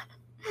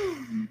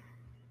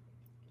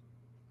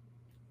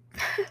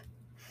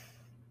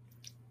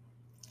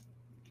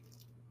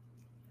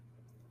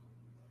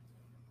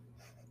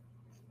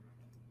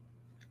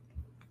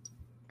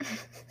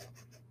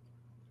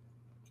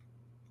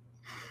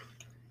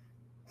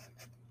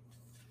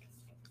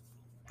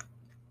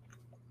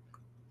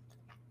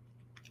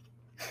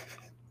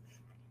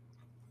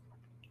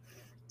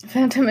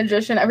 Phantom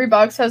Magician, every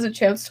box has a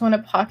chance to win a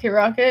pocket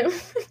rocket.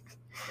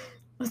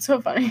 That's so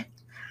funny.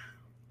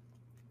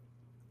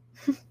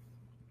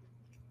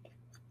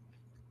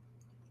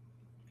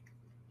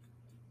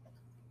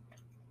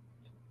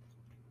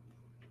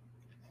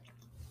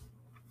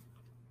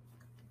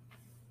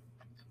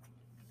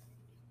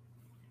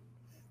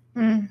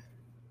 I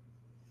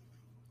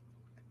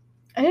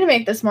need to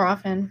make this more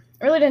often.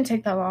 It really didn't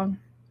take that long.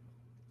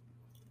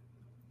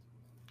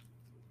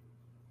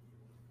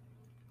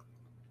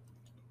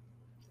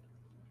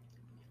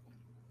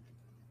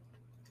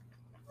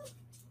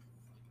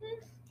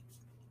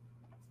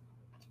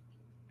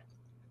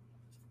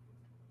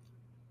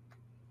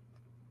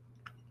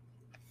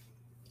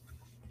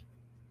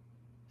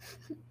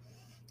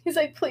 He's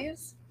like,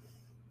 please.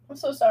 I'm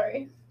so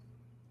sorry.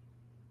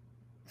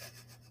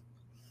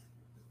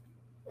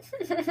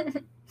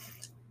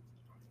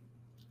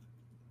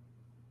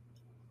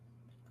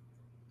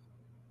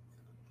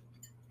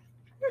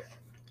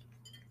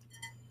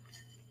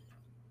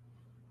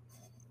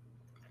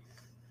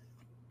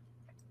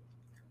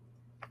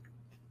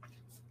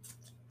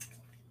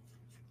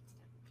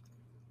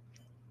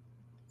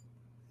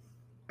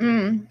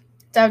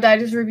 Dav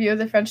died his review of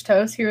the French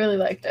toast. He really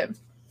liked it.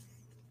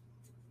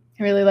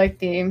 He really liked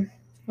the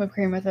whipped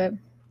cream with it.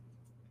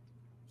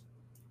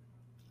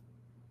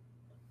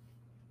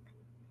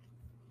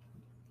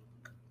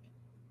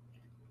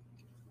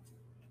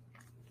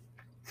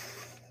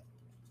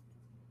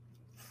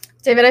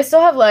 David, I still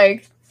have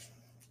like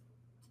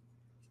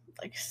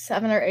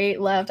 7 or 8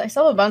 left. I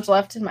still have a bunch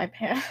left in my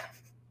pan.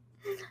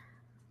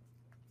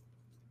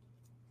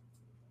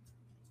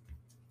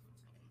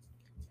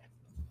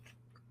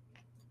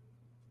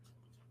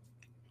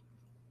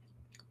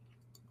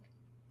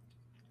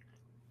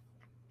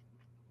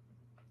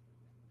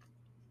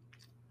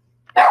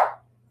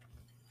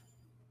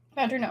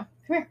 Andrew, no.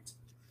 Come here.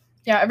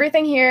 Yeah,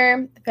 everything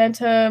here,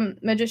 Phantom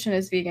Magician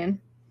is vegan.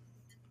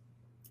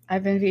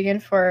 I've been vegan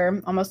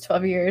for almost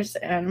 12 years,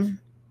 and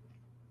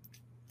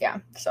yeah,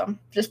 so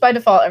just by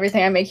default,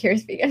 everything I make here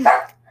is vegan.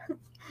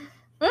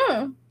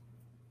 Mm.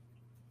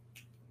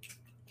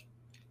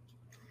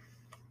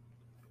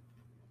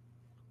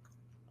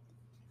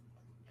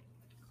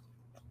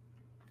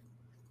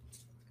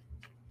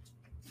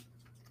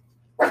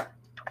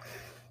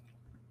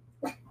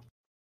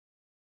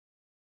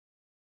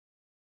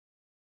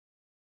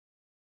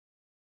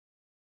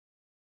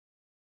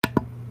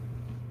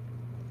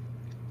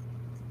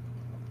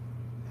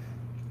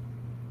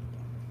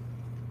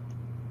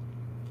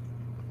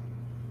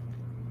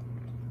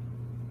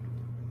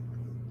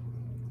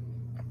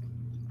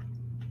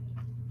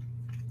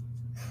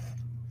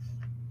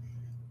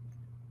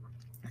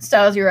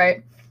 Styles, you're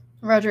right.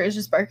 Roger is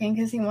just barking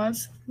because he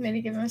wants me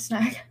to give him a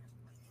snack.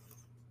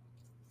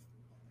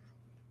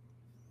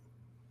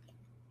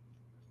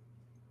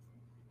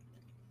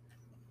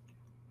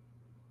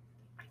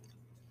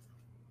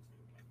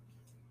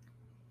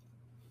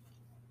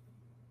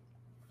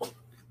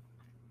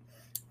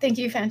 Thank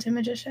you, Phantom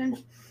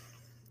Magician.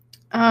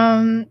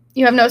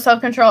 You have no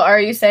self-control. Are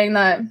you saying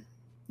that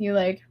you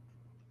like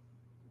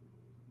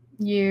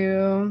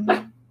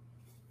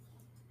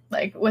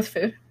with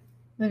food,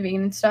 the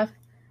vegan stuff?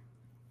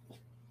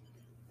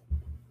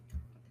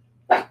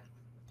 I'm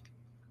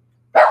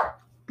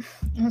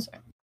sorry.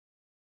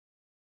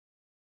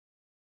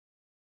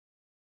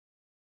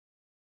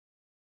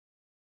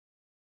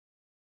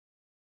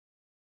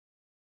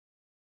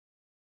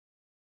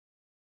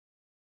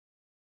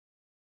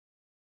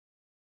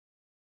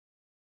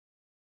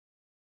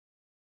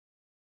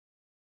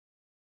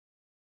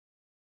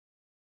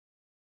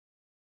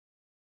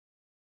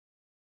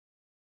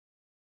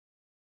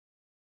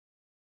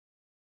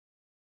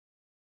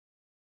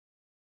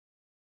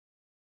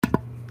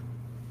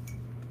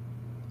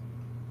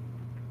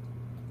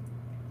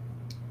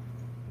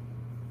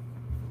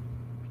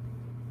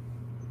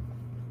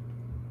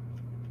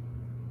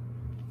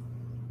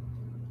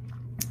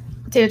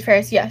 David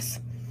Ferris, yes.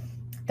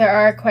 There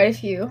are quite a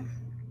few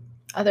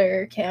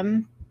other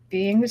cam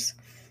beings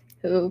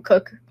who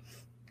cook.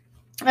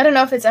 I don't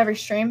know if it's every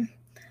stream,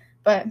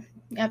 but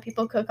yeah,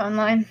 people cook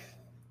online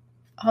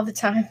all the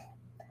time.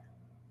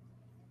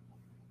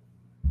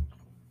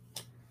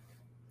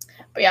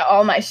 But yeah,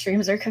 all my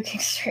streams are cooking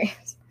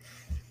streams.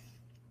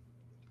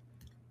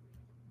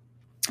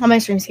 All my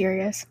streams here,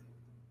 yes.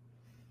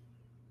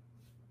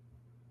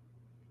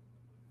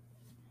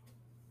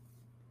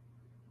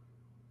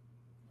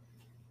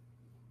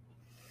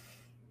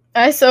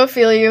 I so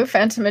feel you,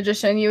 Phantom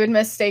Magician. You would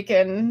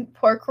mistaken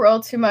pork roll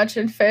too much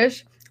in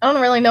fish. I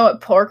don't really know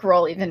what pork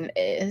roll even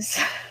is.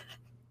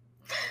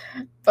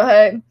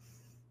 But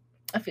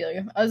I feel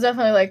you. I was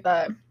definitely like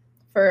that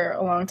for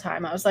a long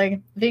time. I was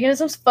like,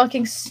 veganism's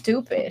fucking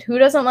stupid. Who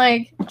doesn't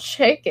like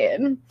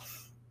chicken?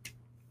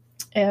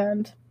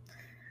 And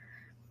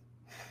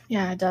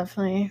yeah,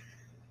 definitely.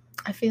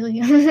 I feel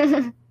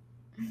you.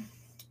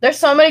 There's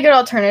so many good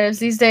alternatives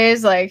these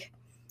days. Like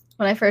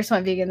when I first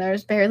went vegan, there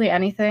was barely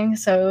anything.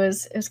 So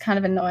it was kind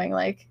of annoying,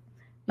 like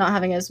not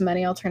having as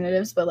many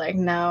alternatives. But like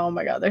now, oh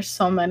my God, there's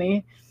so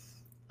many.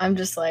 I'm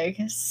just like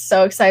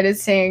so excited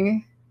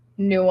seeing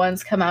new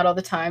ones come out all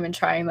the time and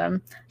trying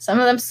them. Some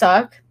of them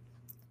suck.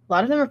 A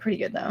lot of them are pretty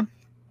good though.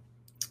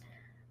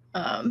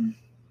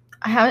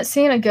 I haven't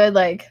seen a good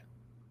like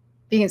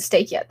vegan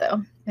steak yet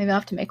though. Maybe I'll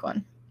have to make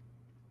one.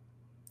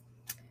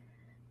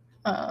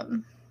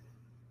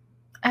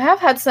 I have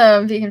had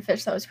some vegan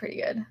fish that was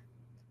pretty good.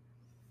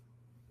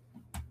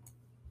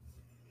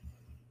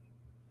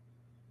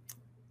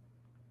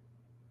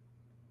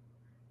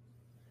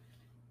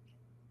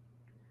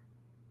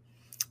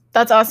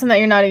 That's awesome that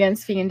you're not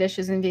against vegan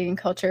dishes and vegan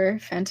culture,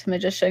 Phantom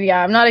Magician.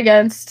 Yeah, I'm not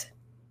against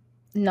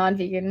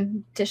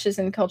non-vegan dishes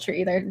and culture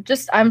either.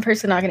 Just I'm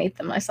personally not going to eat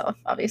them myself,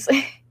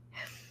 obviously.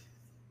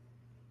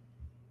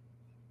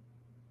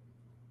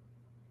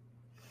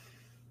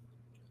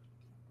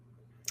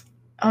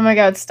 Oh my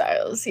God,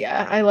 Styles.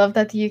 Yeah, I love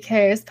that the UK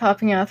is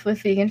popping off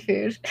with vegan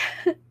food.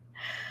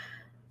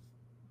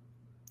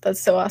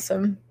 That's so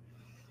awesome.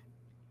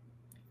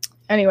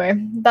 Anyway,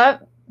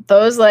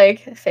 those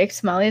like fake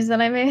tamales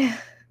that I made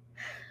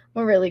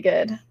were really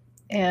good.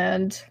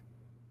 And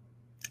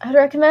I'd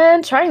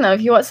recommend trying them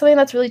if you want something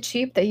that's really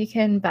cheap that you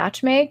can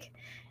batch make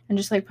and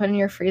just like put in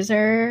your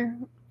freezer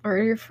or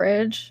your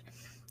fridge,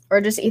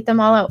 or just eat them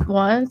all at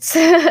once.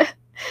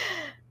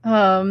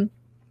 Definitely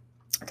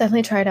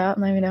try it out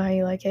and let me know how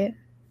you like it.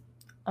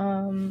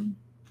 I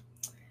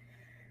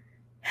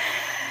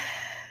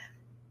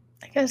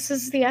guess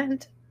this is the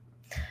end.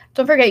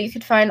 Don't forget, you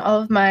could find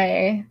all of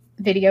my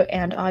video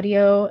and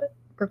audio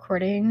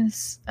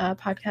recordings,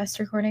 podcast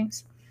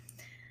recordings,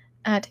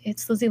 at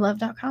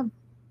itslizzielove.com.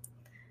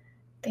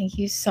 Thank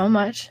you so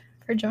much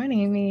for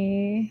joining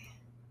me.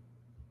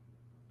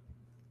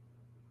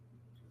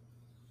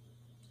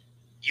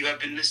 You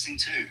have been listening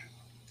to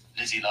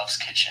Lizzie Loves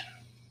Kitchen.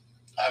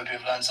 I hope you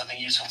have learned something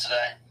useful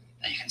today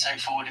that you can take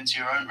forward into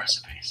your own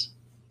recipes.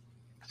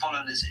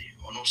 Follow Lizzie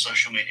on all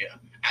social media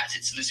at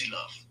It's Lizzie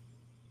Love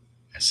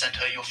and send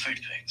her your food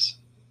pics.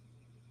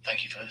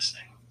 Thank you for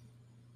listening.